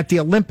the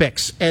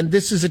Olympics, and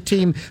this is a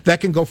team that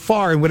can go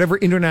far in whatever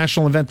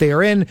international event they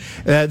are in.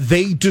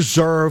 They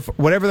deserve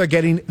whatever they're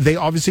getting. They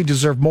obviously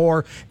deserve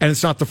more, and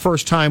it's not the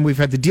first time we've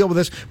had to deal with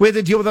this. We had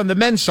to deal with it on the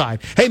men's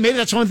side. Hey, maybe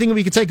that's one thing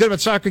we could say good about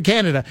Soccer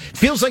Canada.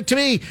 Feels like to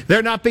me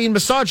they're not being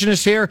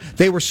misogynist here.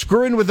 They were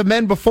screwing with the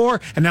men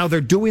before, and now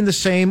they're doing the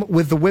same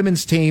with the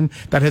women's team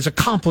that has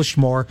accomplished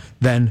more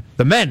than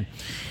the men.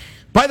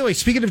 By the way,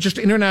 speaking of just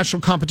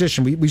international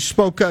competition, we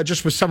spoke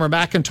just with Summer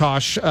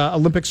McIntosh,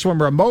 Olympic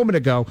swimmer, a moment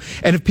ago,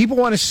 and if people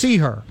want to see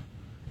her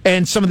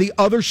and some of the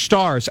other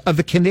stars of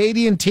the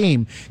Canadian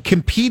team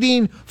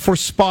competing for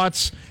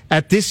spots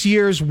at this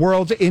year's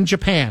World in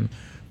Japan,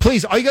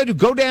 please, all you got to do,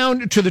 go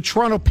down to the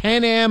Toronto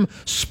Pan Am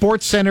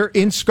Sports Center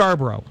in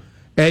Scarborough.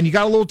 And you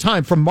got a little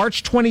time from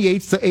March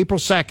 28th to April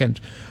 2nd,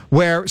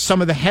 where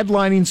some of the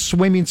headlining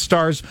swimming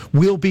stars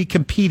will be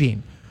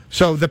competing.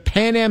 So the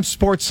Pan Am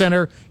Sports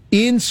Center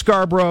in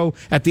Scarborough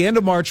at the end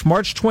of March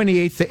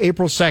 28th to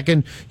April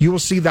 2nd, you will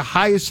see the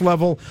highest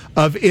level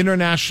of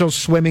international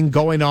swimming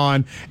going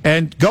on.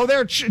 And go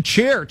there,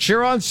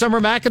 cheer on Summer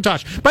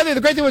McIntosh. By the way,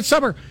 the great thing with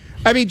Summer,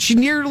 I mean, she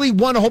nearly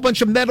won a whole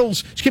bunch of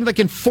medals. She came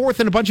in fourth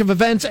in a bunch of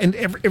events, and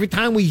every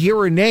time we hear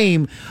her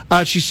name,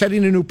 she's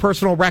setting a new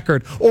personal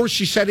record, or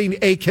she's setting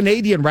a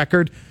Canadian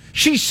record.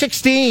 She's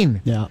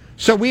 16. Yeah.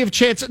 So we have a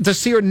chance to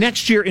see her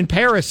next year in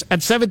Paris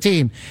at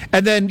 17.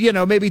 And then,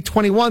 maybe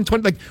 21,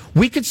 20.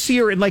 We could see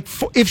her in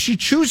if she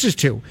chooses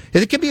to.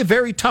 It can be a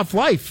very tough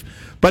life.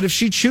 But if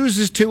she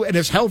chooses to and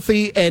is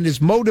healthy and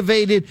is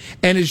motivated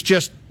and is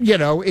just,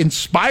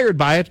 inspired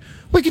by it,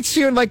 we could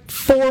see her in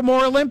 4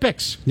 more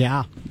Olympics.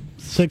 Yeah.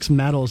 6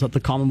 medals at the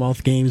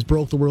Commonwealth Games,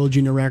 broke the world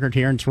junior record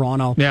here in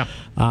Toronto. Yeah.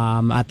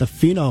 At the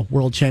FINA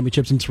World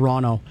Championships in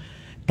Toronto.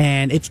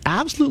 And it's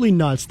absolutely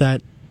nuts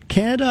that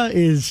Canada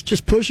is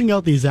just pushing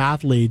out these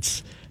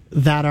athletes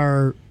that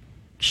are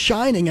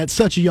shining at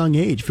such a young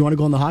age. If you want to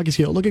go on the hockey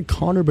scale, look at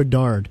Connor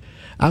Bedard,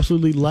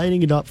 absolutely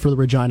lighting it up for the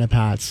Regina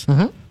Pats.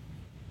 Mm-hmm.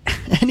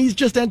 And he's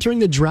just entering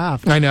the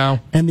draft. I know.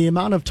 And the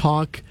amount of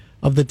talk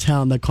of the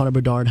town that Connor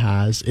Bedard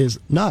has is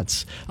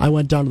nuts. I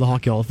went down to the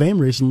Hockey Hall of Fame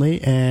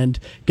recently, and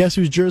guess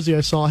whose jersey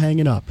I saw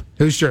hanging up?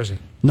 Whose jersey?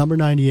 Number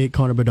 98,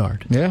 Connor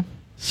Bedard. Yeah.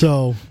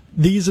 So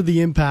these are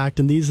the impact,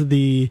 and these are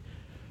the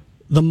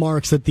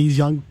marks that these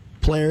young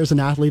players and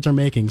athletes are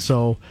making.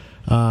 So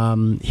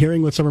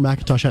hearing what Summer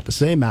McIntosh had to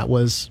say, Matt,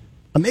 was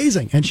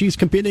amazing. And she's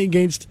competing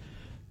against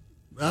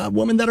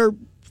women that are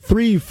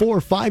 3,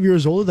 4, 5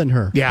 years older than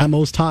her at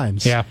most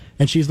times. Yeah.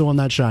 And she's the one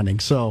that's shining.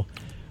 So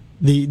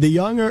the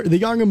young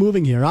are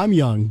moving here. I'm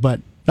young, but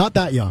not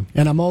that young.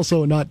 And I'm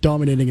also not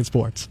dominating in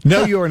sports.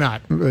 No, you are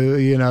not.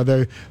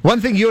 The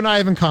one thing you and I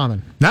have in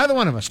common, neither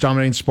one of us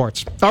dominating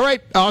sports. All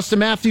right, Austin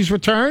Matthews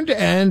returned,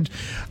 and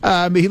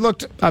he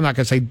looked, I'm not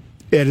going to say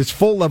at his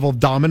full level of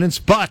dominance,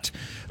 but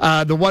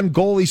the one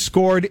goal he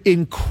scored,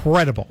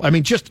 incredible. I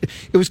mean,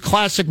 it was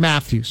classic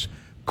Matthews.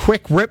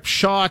 Quick rip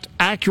shot,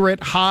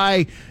 accurate,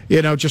 high,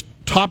 just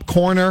top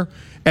corner.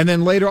 And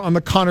then later on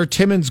the Connor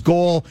Timmins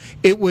goal,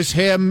 it was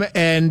him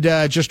and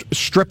just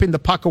stripping the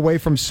puck away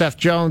from Seth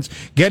Jones,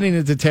 getting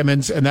into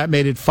Timmins, and that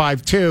made it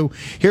 5-2.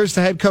 Here's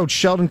the head coach,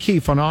 Sheldon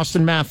Keefe, on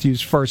Austin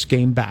Matthews' first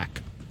game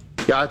back.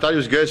 Yeah, I thought he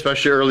was good,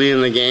 especially early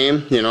in the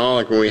game,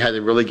 like when we had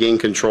to really gain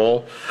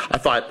control. I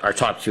thought our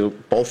top two,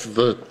 both of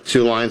the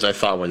two lines, I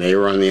thought when they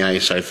were on the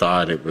ice, I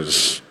thought there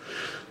was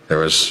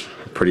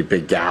a pretty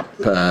big gap.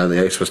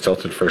 The ice was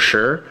tilted for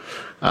sure.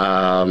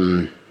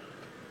 And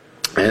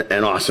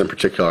Austin in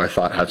particular, I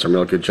thought had some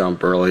real good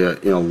jump early.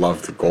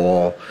 Loved the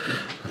goal.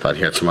 I thought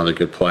he had some other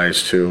good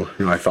plays too.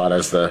 I thought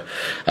as the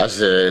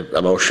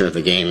emotion of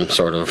the game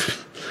sort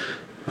of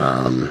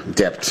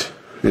dipped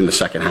in the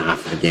second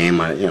half of the game,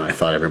 I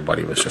thought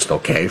everybody was just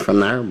okay from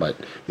there. But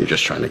you're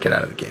just trying to get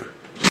out of the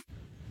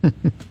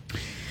game.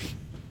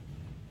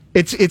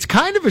 It's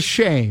kind of a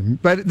shame,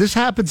 but this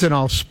happens in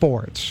all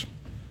sports.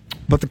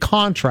 But the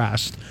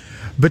contrast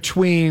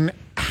between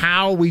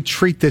how we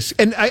treat this,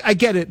 and I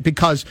get it,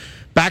 because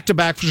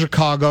back-to-back for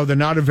Chicago, they're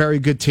not a very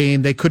good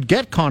team. They could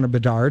get Connor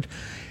Bedard.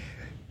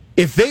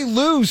 If they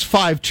lose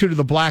 5-2 to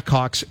the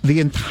Blackhawks, the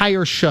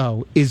entire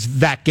show is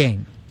that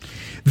game.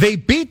 They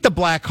beat the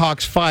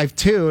Blackhawks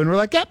 5-2, and we're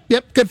like,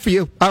 yep, good for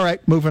you. All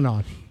right, moving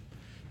on.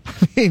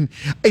 I mean,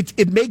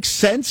 it makes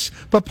sense,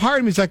 but part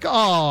of me is like,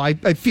 I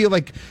feel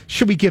like,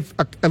 should we give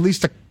at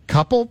least a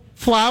couple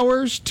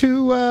flowers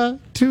to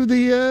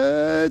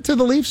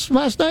the Leafs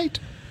last night?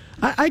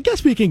 I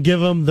guess we can give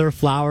them their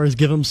flowers,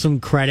 give them some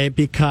credit,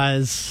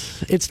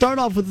 because it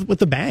started off with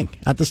a bang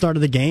at the start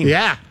of the game.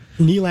 Yeah.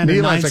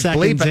 Nylander 9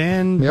 seconds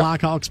in, yep.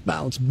 Blackhawks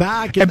bounce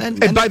back.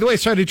 And by the way,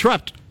 sorry to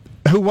interrupt,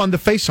 who won the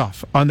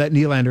faceoff on that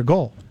Nylander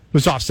goal?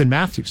 Was Austin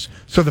Matthews.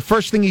 So the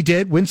first thing he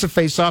did, wins the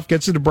faceoff,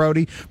 gets it to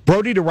Brody.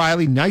 Brody to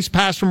Riley. Nice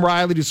pass from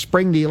Riley to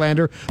spring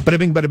Nylander. Bada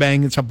bing, bada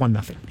bang. It's up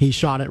 1-0. He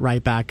shot it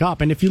right back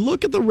up. And if you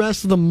look at the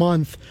rest of the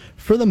month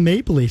for the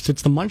Maple Leafs,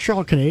 it's the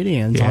Montreal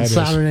Canadiens on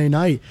Saturday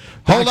night.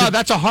 Hold on,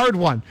 that's a hard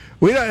one.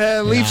 We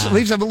don't,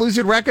 Leafs have a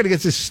losing record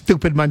against this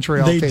stupid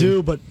Montreal team. They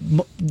do, but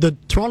the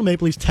Toronto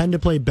Maple Leafs tend to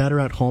play better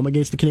at home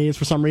against the Canadiens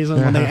for some reason.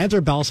 When they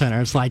enter Bell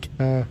Center, it's like...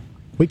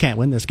 we can't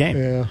win this game.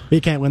 Yeah. We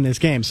can't win this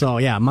game. So,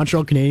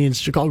 Montreal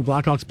Canadiens, Chicago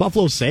Blackhawks,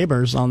 Buffalo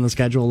Sabres on the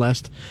schedule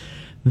list.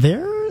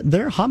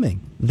 They're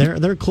humming.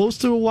 They're close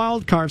to a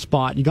wild card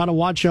spot. You got to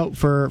watch out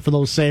for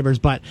those Sabres.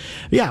 But,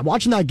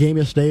 watching that game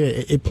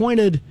yesterday, it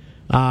pointed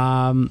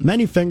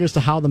many fingers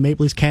to how the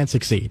Maple Leafs can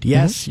succeed.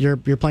 Yes, you're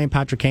playing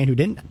Patrick Kane, who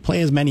didn't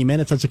play as many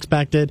minutes as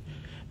expected.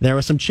 There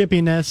was some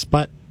chippiness,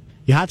 but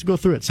you had to go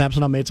through it.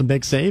 Samsonov made some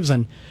big saves,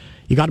 and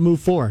you got to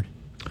move forward.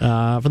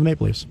 For the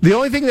Maple Leafs. The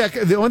only thing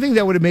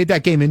that would have made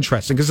that game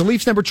interesting, because the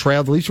Leafs never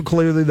trailed. The Leafs were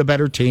clearly the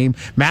better team.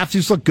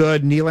 Matthews looked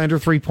good.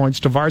 Nylander 3 points.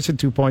 Tavares had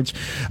 2 points.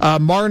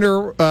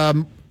 Marner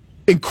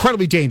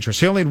incredibly dangerous.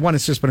 He only had 1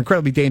 assist, but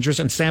incredibly dangerous.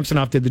 And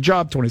Samsonov did the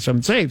job.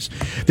 27 saves.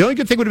 The only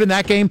good thing would have been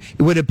that game.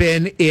 It would have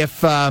been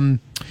if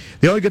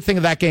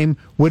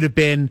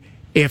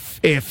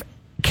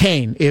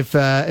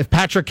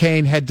Patrick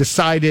Kane had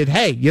decided,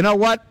 hey, you know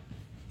what?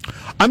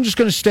 I'm just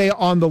going to stay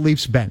on the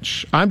Leafs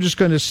bench. I'm just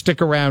going to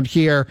stick around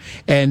here,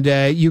 and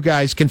you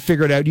guys can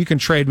figure it out. You can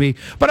trade me,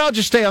 but I'll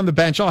just stay on the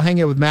bench. I'll hang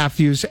out with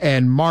Matthews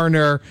and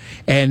Marner,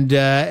 and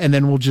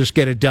then we'll just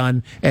get it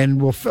done,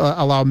 and we'll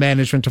allow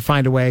management to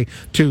find a way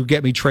to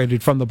get me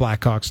traded from the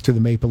Blackhawks to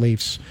the Maple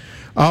Leafs.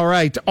 All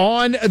right,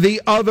 on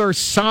the other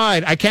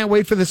side, I can't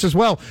wait for this as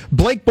well.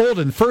 Blake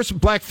Bolden,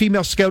 first black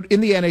female scout in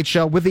the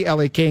NHL with the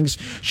LA Kings.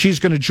 She's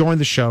going to join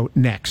the show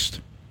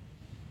next.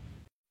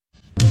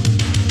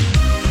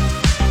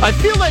 I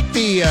feel like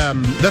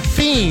the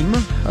theme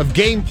of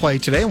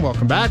gameplay today, and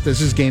welcome back. This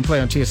is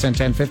Gameplay on TSN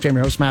 1050. I'm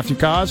your host, Matthew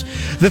Cause.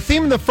 The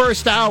theme of the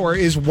first hour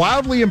is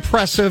wildly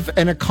impressive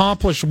and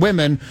accomplished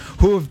women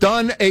who have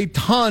done a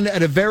ton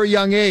at a very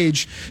young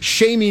age,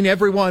 shaming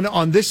everyone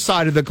on this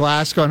side of the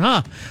glass, going,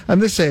 I'm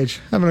this age.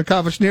 I haven't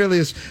accomplished nearly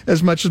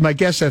as much as my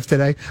guests have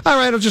today. All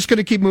right, I'm just going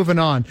to keep moving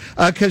on.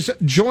 Because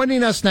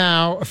joining us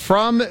now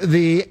from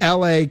the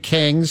LA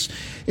Kings,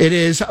 it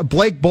is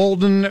Blake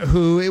Bolden,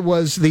 who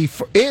is the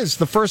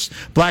first first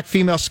black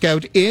female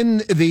scout in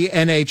the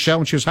NHL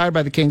when she was hired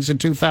by the Kings in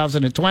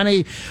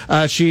 2020.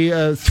 She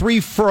 3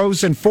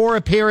 Frozen Four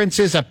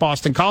appearances at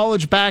Boston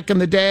College back in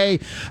the day,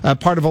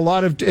 part of a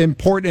lot of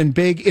important and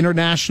big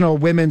international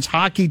women's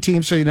hockey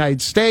teams for the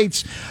United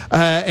States,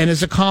 and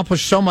has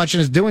accomplished so much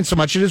and is doing so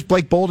much. It is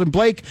Blake Bolden.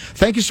 Blake,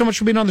 thank you so much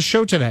for being on the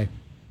show today.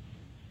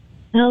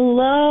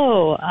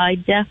 Hello. I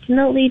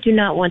definitely do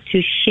not want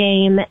to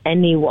shame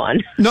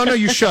anyone. No,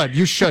 you should.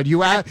 You should.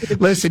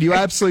 Listen, you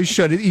absolutely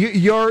should.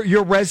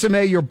 Your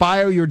resume, your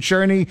bio, your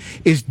journey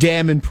is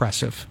damn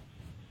impressive.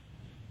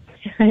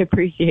 I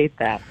appreciate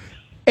that.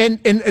 And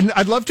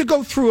I'd love to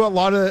go through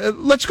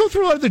let's go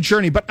through a lot of the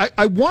journey, but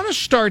I want to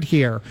start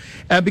here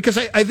because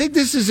I think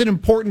this is an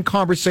important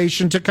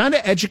conversation to kind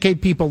of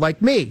educate people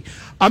like me.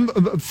 I'm a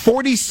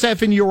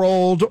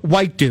 47-year-old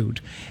white dude.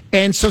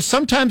 And so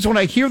sometimes when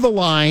I hear the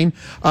line,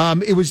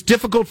 it was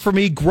difficult for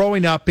me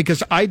growing up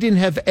because I didn't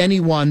have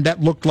anyone that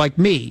looked like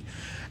me.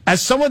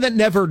 As someone that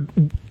never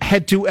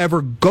had to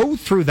ever go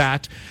through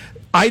that,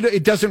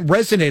 it doesn't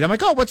resonate. I'm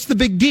like, oh, what's the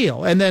big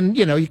deal? And then,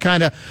 you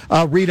kind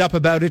of read up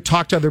about it,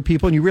 talk to other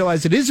people, and you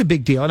realize it is a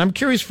big deal. And I'm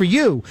curious for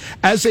you,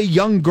 as a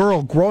young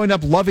girl growing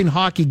up loving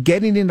hockey,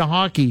 getting into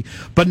hockey,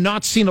 but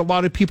not seeing a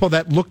lot of people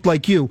that looked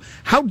like you,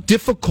 how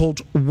difficult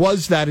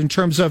was that in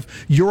terms of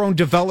your own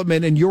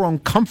development and your own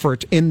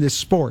comfort in this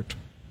sport?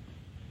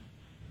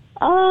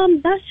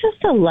 That's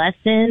just a life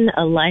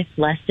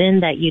lesson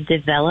that you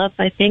develop.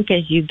 I think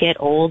as you get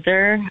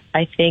older,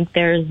 I think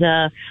there's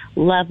a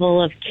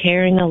level of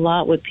caring a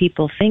lot what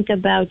people think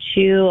about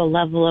you, a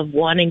level of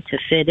wanting to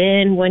fit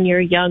in when you're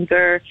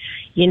younger,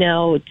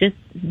 just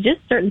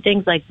certain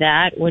things like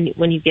that. When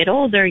you get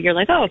older, you're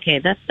like, oh, okay,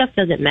 that stuff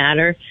doesn't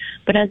matter.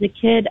 But as a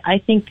kid, I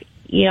think,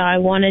 I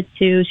wanted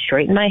to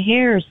straighten my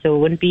hair so it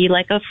wouldn't be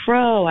like a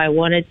fro. I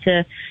wanted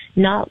to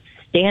not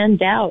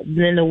stand out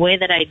in the way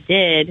that I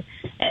did.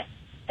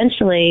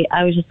 Eventually,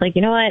 I was just like,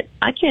 you know what?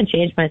 I can't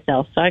change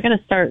myself. So I got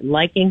to start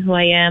liking who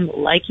I am,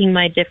 liking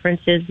my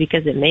differences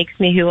because it makes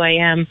me who I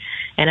am.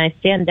 And I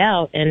stand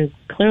out. And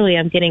clearly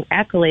I'm getting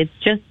accolades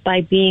just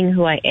by being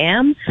who I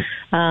am.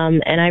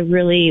 And I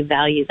really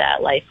value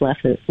that life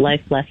lesson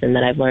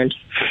that I've learned.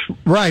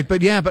 Right.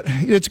 But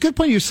it's a good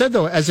point you said,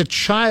 though. As a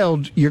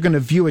child, you're going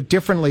to view it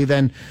differently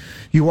than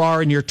you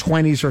are in your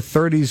 20s or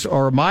 30s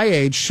or my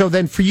age. So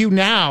then for you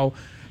now,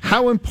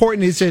 how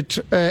important is it,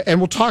 and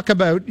we'll talk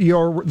about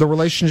the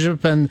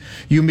relationship and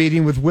you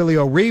meeting with Willie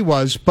O'Ree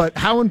but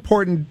how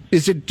important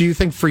is it, do you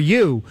think, for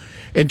you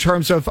in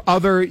terms of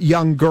other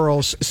young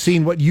girls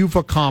seeing what you've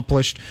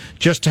accomplished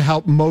just to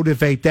help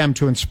motivate them,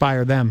 to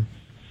inspire them?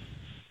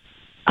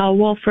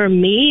 Well, for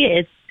me,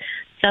 it's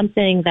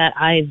something that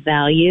I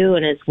value,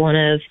 and it's one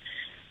of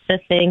the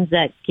things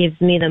that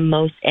gives me the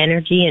most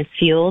energy and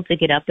fuel to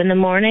get up in the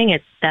morning.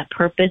 It's that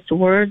purpose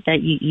word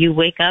that you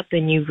wake up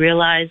and you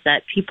realize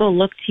that people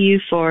look to you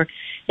for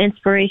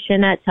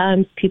inspiration at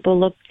times. People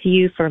look to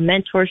you for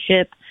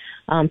mentorship.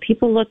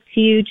 People look to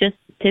you just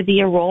to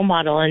be a role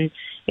model. And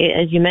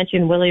as you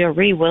mentioned, Willie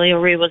O'Ree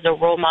was a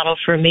role model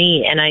for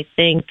me. And I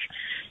think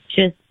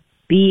just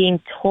being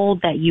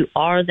told that you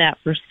are that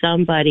for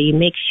somebody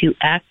makes you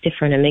act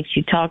different. It makes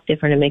you talk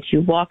different. It makes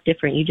you walk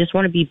different. You just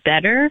want to be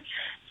better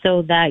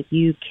so that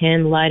you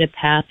can light a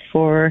path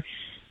for,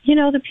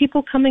 the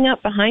people coming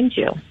up behind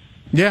you.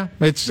 Yeah,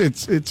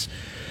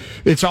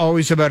 it's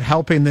always about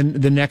helping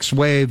the next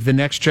wave, the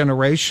next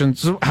generation.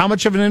 So how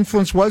much of an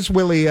influence was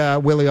Willie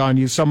on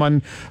you?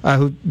 Someone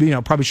who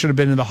probably should have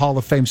been in the Hall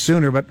of Fame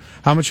sooner, but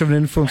how much of an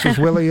influence was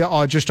Willie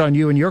just on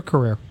you and your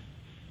career?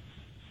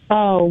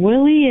 Oh,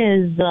 Willie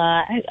is,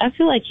 I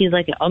feel like he's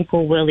like an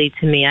Uncle Willie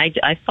to me.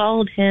 I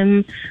followed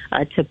him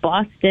to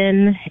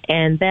Boston,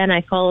 and then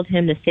I followed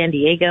him to San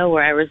Diego,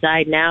 where I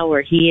reside now,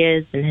 where he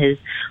is, and his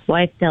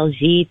wife,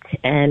 Daljeet,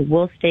 and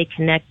we'll stay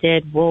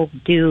connected. We'll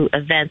do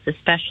events,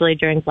 especially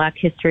during Black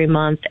History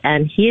Month,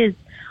 and he is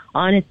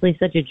honestly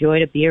such a joy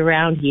to be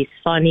around. He's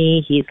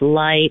funny, he's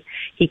light,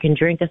 he can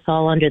drink us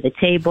all under the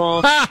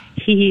table.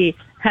 He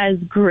has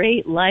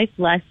great life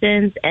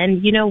lessons.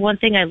 And, one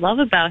thing I love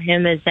about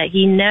him is that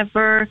he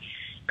never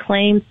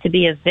claims to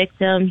be a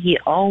victim. He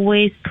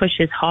always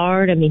pushes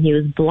hard. I mean, he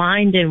was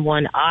blind in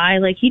one eye.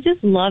 Like, he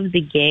just loves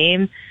the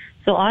game.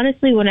 So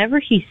honestly, whenever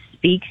he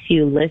speaks,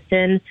 you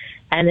listen.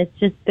 And it's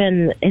just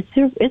been,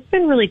 it's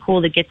been really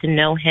cool to get to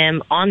know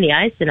him on the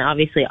ice and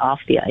obviously off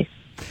the ice.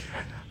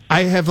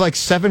 I have like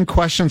 7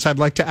 questions I'd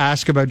like to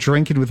ask about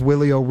drinking with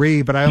Willie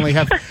O'Ree, but I only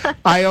have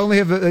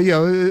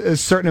a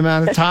certain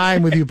amount of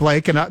time with you,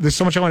 Blake, and there's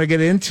so much I want to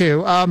get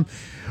into.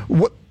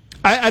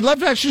 I'd love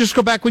to actually just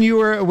go back when you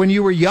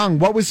were young.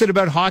 What was it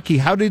about hockey?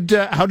 How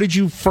did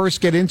you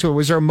first get into it?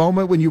 Was there a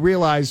moment when you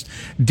realized,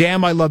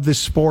 damn, I love this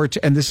sport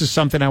and this is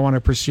something I want to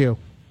pursue?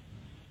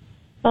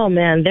 Oh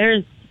man,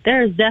 there's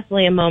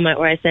definitely a moment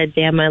where I said,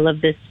 damn, I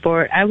love this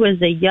sport. I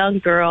was a young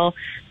girl.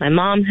 My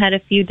mom had a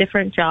few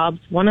different jobs.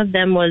 One of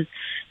them was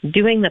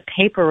doing the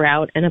paper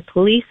route, and a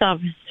police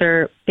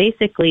officer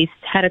basically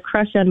had a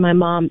crush on my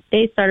mom.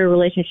 They started a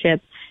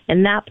relationship,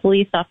 and that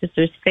police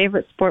officer's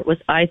favorite sport was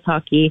ice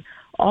hockey.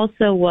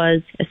 also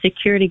was a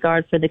security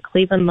guard for the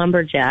Cleveland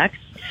Lumberjacks.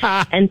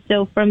 And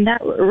so from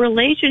that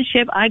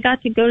relationship, I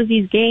got to go to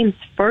these games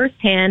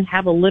firsthand,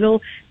 have a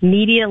little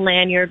media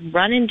lanyard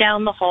running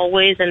down the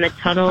hallways in the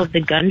tunnel of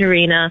the Gund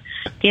Arena,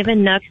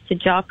 giving nugs to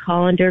Jock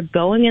Hollander,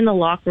 going in the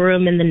locker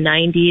room in the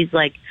 90s.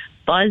 Like,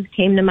 Buzz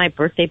came to my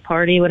birthday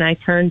party when I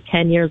turned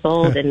 10 years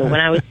old. And when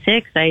I was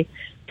 6, I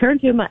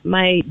turned to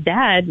my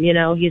dad,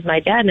 he's my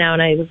dad now.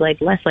 And I was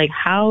like, Les,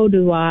 how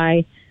do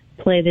I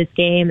play this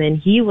game? And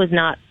he was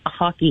not a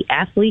hockey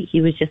athlete.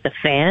 He was just a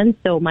fan.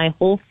 So my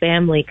whole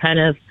family kind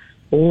of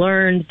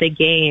learned the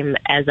game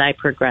as I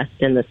progressed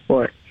in the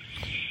sport.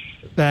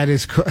 That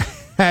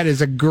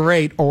is a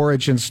great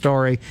origin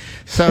story.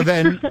 So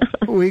then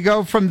we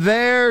go from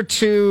there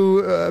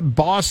to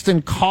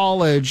Boston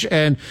College,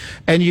 and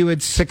you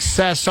had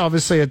success,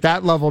 obviously, at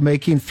that level,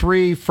 making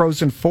 3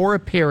 Frozen Four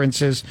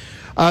appearances.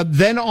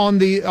 Then on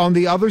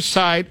the other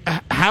side,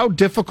 how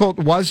difficult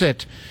was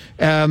it?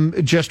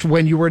 Just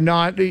when you were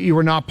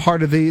not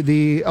part of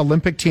the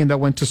Olympic team that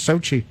went to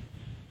Sochi?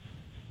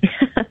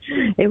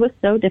 It was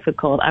so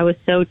difficult. I was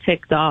so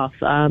ticked off.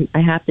 I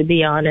have to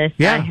be honest.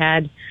 Yeah. I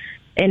had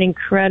an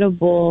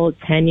incredible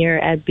tenure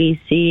at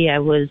BC. I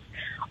was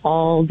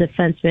all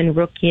defenseman,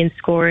 rookie in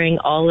scoring,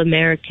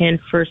 all-American,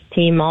 first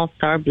team,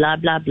 all-star, blah,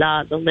 blah,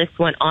 blah. The list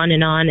went on.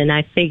 And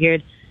I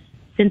figured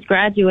since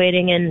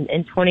graduating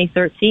in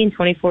 2014,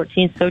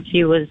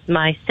 Sochi was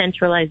my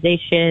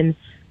centralization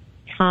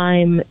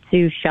time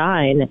to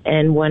shine.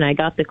 And when I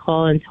got the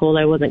call and told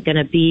I wasn't going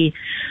to be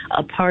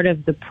a part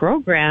of the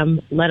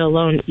program, let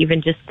alone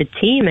even just the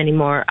team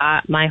anymore,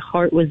 my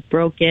heart was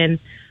broken.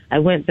 I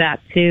went back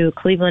to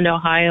Cleveland,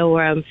 Ohio,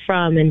 where I'm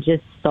from, and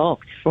just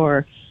sulked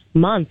for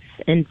months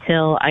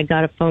until I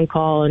got a phone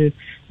call and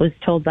was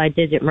told by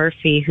Digit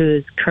Murphy,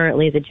 who's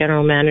currently the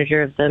general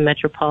manager of the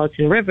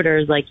Metropolitan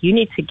Riveters, you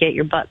need to get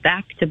your butt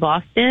back to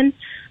Boston.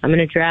 I'm going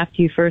to draft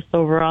you first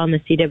overall in the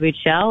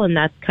CWHL. And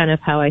that's kind of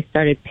how I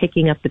started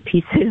picking up the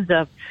pieces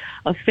of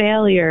a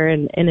failure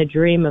and a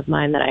dream of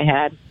mine that I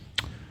had.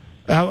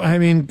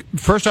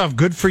 First off,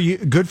 good for you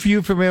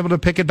for being able to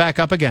pick it back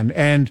up again.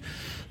 And,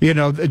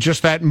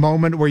 just that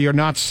moment where you're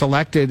not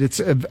selected,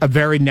 it's a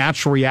very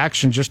natural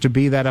reaction just to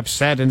be that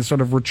upset and sort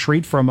of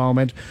retreat for a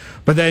moment.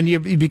 But then you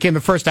became the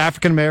first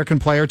African-American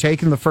player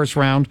taken in the first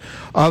round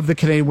of the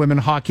Canadian Women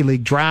Hockey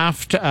League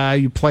draft.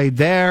 You played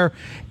there.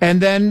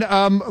 And then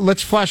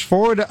let's flash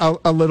forward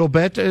a little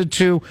bit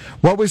to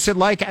what was it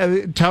like?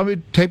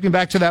 Take me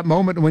back to that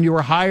moment when you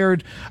were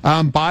hired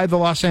by the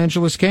Los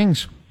Angeles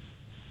Kings.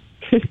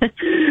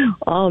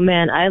 Oh,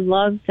 man, I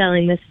love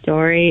telling this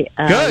story.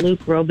 Luc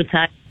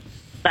Robitaille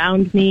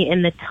found me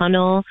in the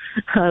tunnel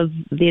of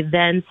the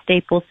then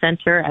Staples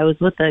Center. I was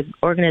with an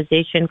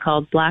organization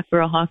called Black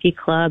Girl Hockey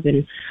Club,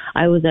 and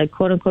I was a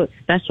quote-unquote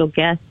special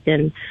guest.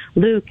 And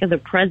Luc, the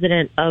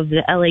president of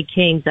the LA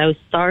Kings, I was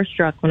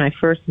starstruck when I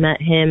first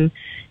met him.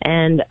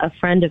 And a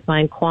friend of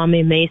mine,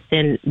 Kwame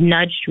Mason,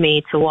 nudged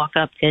me to walk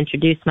up to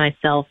introduce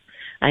myself.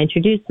 I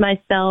introduced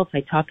myself. I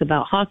talked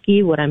about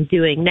hockey, what I'm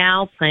doing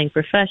now, playing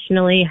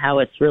professionally, how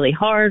it's really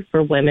hard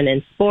for women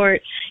in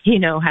sport,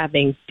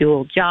 having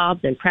dual jobs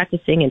and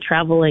practicing and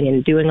traveling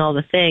and doing all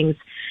the things.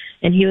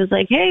 And he was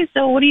like, hey,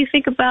 so what do you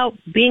think about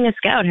being a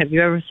scout? Have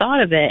you ever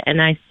thought of it? And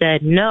I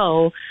said,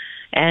 no.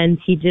 And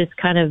he just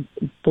kind of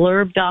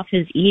blurbed off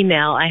his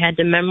email. I had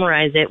to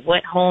memorize it,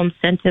 went home,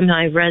 sent him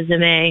my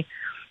resume,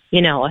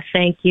 a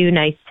thank you,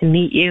 nice to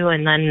meet you.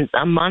 And then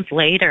a month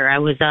later, I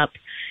was up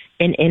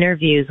in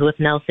interviews with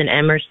Nelson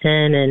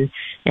Emerson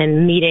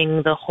and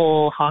meeting the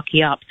whole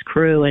hockey ops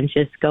crew and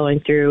just going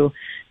through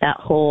that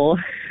whole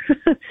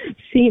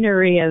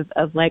scenery of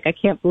I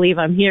can't believe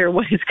I'm here.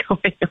 What is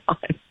going on?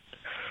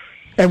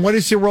 And what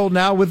is your role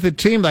now with the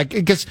team?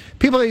 Because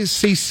people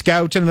see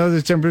scouts and know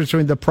the difference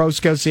between the pro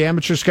scouts, the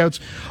amateur scouts.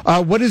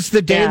 What is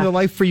the day in the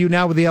life for you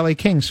now with the LA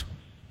Kings?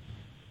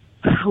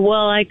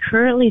 Well, I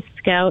currently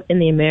scout in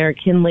the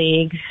American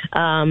League.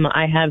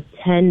 I have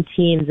 10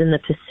 teams in the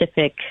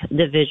Pacific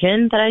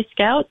Division that I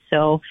scout,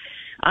 so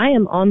I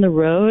am on the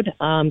road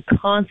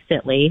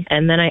constantly.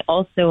 And then I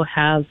also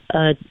have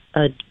a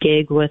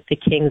gig with the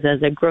Kings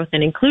as a growth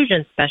and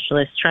inclusion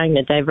specialist, trying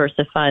to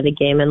diversify the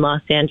game in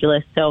Los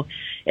Angeles. So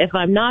if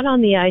I'm not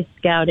on the ice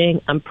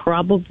scouting, I'm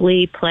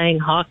probably playing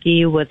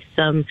hockey with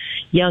some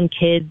young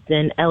kids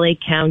in LA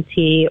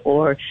County,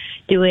 or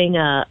doing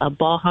a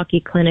ball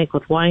hockey clinic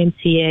with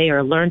YMCA,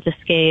 or Learn to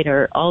Skate,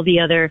 or all the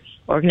other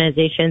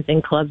organizations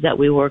and clubs that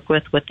we work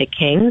with the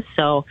Kings.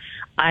 So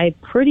I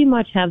pretty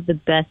much have the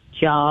best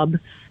job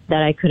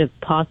that I could have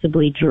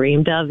possibly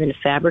dreamed of and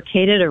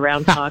fabricated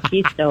around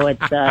hockey. So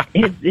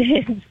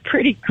it's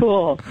pretty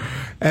cool.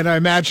 And I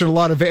imagine a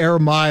lot of air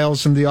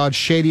miles in the odd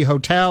shady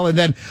hotel. And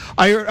then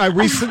I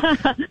recently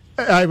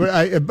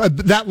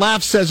That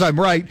laugh says I'm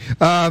right,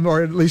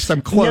 or at least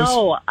I'm close.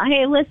 No,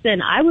 hey,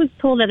 listen, I was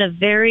told at a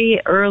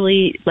very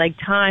early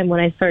time when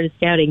I started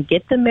scouting,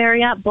 get the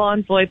Marriott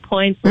Bonvoy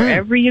points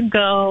wherever you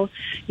go,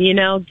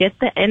 get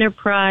the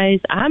Enterprise.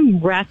 I'm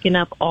racking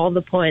up all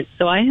the points,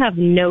 so I have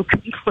no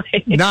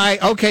complaints.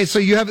 Okay, so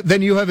you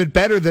have it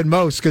better than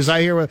most, because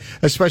I hear,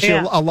 especially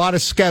a lot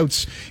of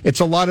scouts, it's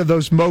a lot of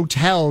those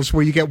motels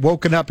where you get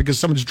woken up because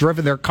someone's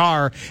driven their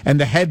car and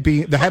the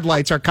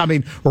headlights are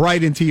coming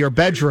right into your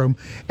bedroom.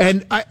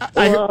 And I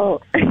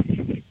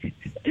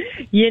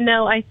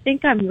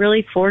think I'm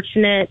really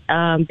fortunate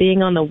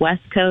being on the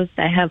West Coast.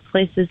 I have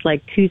places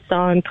like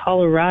Tucson,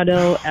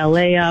 Colorado,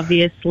 LA,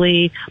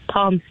 obviously,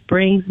 Palm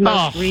Springs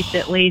most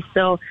recently.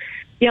 So,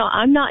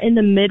 I'm not in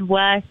the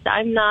Midwest.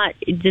 I'm not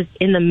just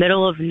in the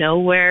middle of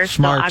nowhere.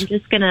 Smart. So I'm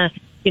just gonna,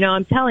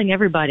 I'm telling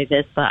everybody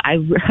this, but I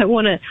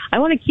want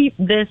to keep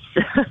this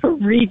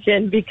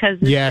region because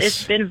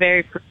it's been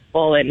very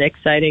fruitful and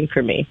exciting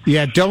for me.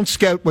 Yeah, don't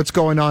scout what's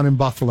going on in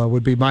Buffalo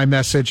would be my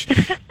message.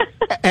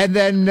 And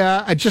then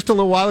just a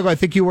little while ago, I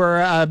think you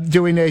were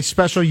doing a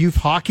special youth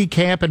hockey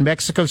camp in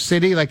Mexico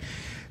City.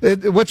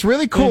 What's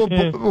really cool,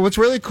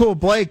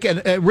 Blake,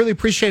 and I really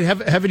appreciate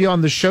having you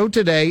on the show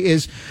today,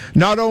 is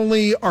not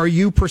only are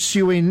you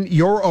pursuing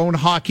your own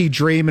hockey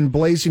dream and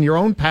blazing your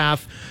own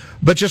path,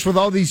 but just with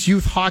all these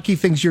youth hockey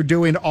things you're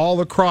doing all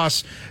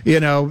across,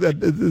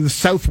 the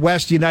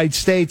Southwest United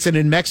States and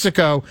in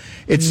Mexico,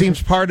 it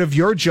seems part of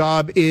your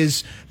job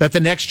is that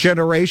the next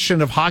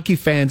generation of hockey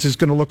fans is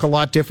going to look a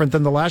lot different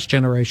than the last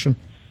generation.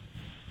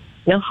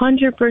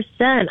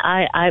 100%.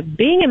 I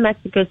being in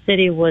Mexico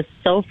City was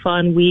so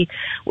fun. We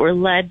were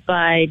led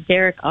by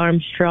Derek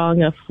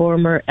Armstrong, a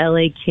former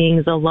LA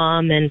Kings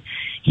alum, and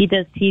he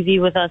does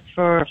TV with us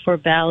for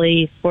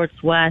Bally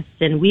Sports West.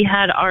 And we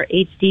had our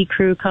HD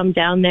crew come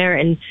down there,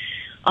 and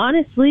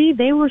honestly,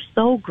 they were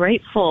so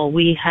grateful.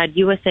 We had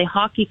USA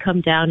Hockey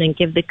come down and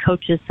give the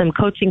coaches some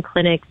coaching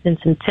clinics and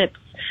some tips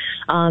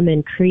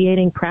and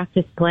creating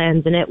practice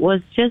plans. And it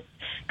was just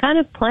kind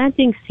of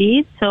planting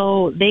seeds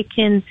so they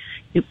can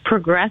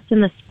progress in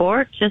the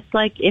sport, just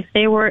like if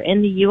they were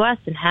in the U.S.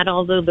 and had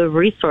all the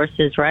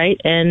resources, right?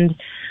 And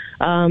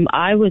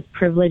I was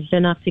privileged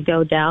enough to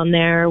go down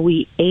there.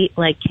 We ate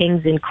like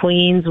kings and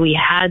queens. We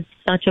had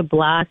such a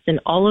blast, and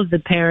all of the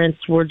parents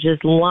were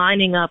just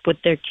lining up with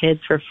their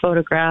kids for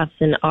photographs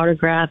and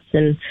autographs,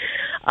 and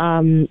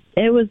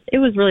it was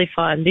really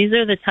fun. These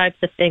are the types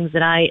of things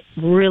that I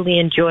really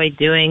enjoy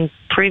doing.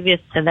 Previous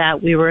to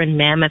that, we were in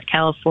Mammoth,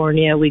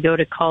 California. We go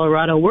to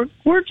Colorado.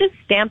 We're just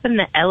stamping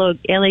the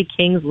LA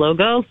Kings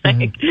logo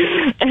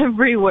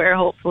everywhere,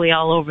 hopefully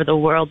all over the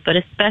world, but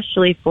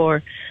especially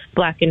for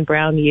Black and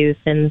brown youth,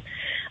 and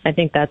I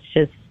think that's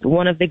just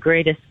one of the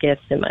greatest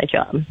gifts in my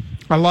job.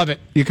 I love it.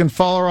 You can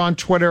follow her on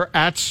Twitter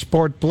at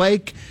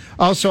SportBlake.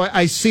 Also,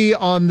 I see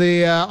on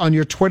the on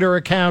your Twitter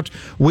account,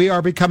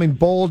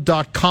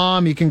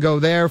 wearebecomingbold.com. You can go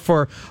there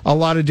for a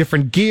lot of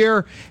different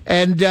gear.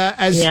 And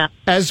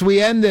as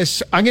we end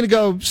this, I'm going to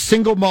go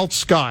single malt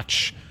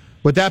Scotch.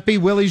 Would that be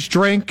Willie's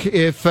drink?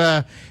 If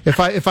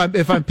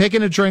I'm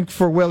picking a drink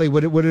for Willie,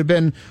 would it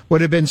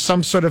have been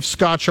some sort of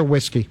Scotch or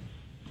whiskey?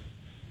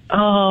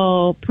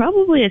 Oh,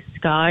 probably a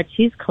Scotch.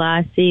 He's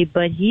classy,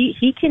 but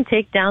he can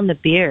take down the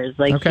beers.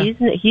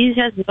 He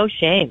has no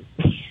shame.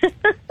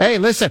 Hey,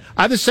 listen,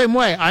 I'm the same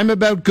way. I'm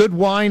about good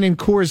wine and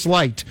Coors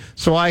Light,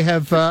 so I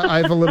have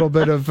a little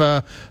bit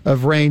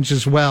of range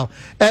as well.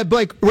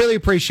 Blake, really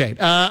appreciate.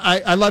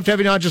 I loved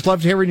having you on. Just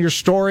loved hearing your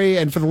story,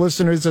 and for the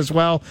listeners as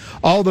well,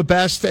 all the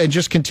best, and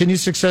just continued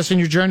success in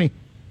your journey.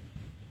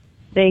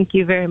 Thank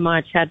you very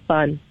much. Had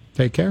fun.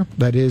 Take care.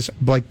 That is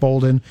Blake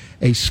Bolden,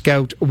 a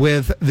scout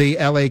with the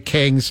LA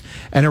Kings,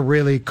 and a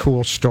really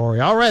cool story.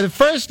 All right, the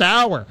first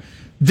hour,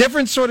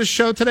 different sort of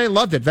show today.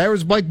 Loved it. There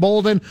was Blake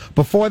Bolden.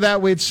 Before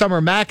that, we had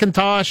Summer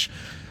McIntosh.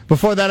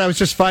 Before that, I was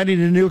just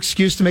finding a new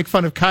excuse to make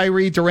fun of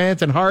Kyrie,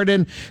 Durant, and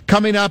Harden.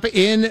 Coming up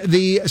in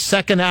the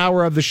second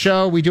hour of the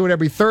show, we do it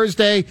every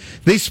Thursday,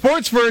 the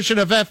sports version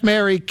of F,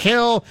 Marry,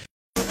 Kill.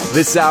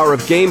 This hour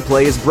of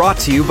gameplay is brought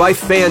to you by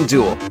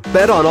FanDuel.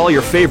 Bet on all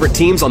your favorite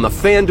teams on the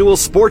FanDuel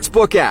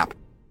Sportsbook app.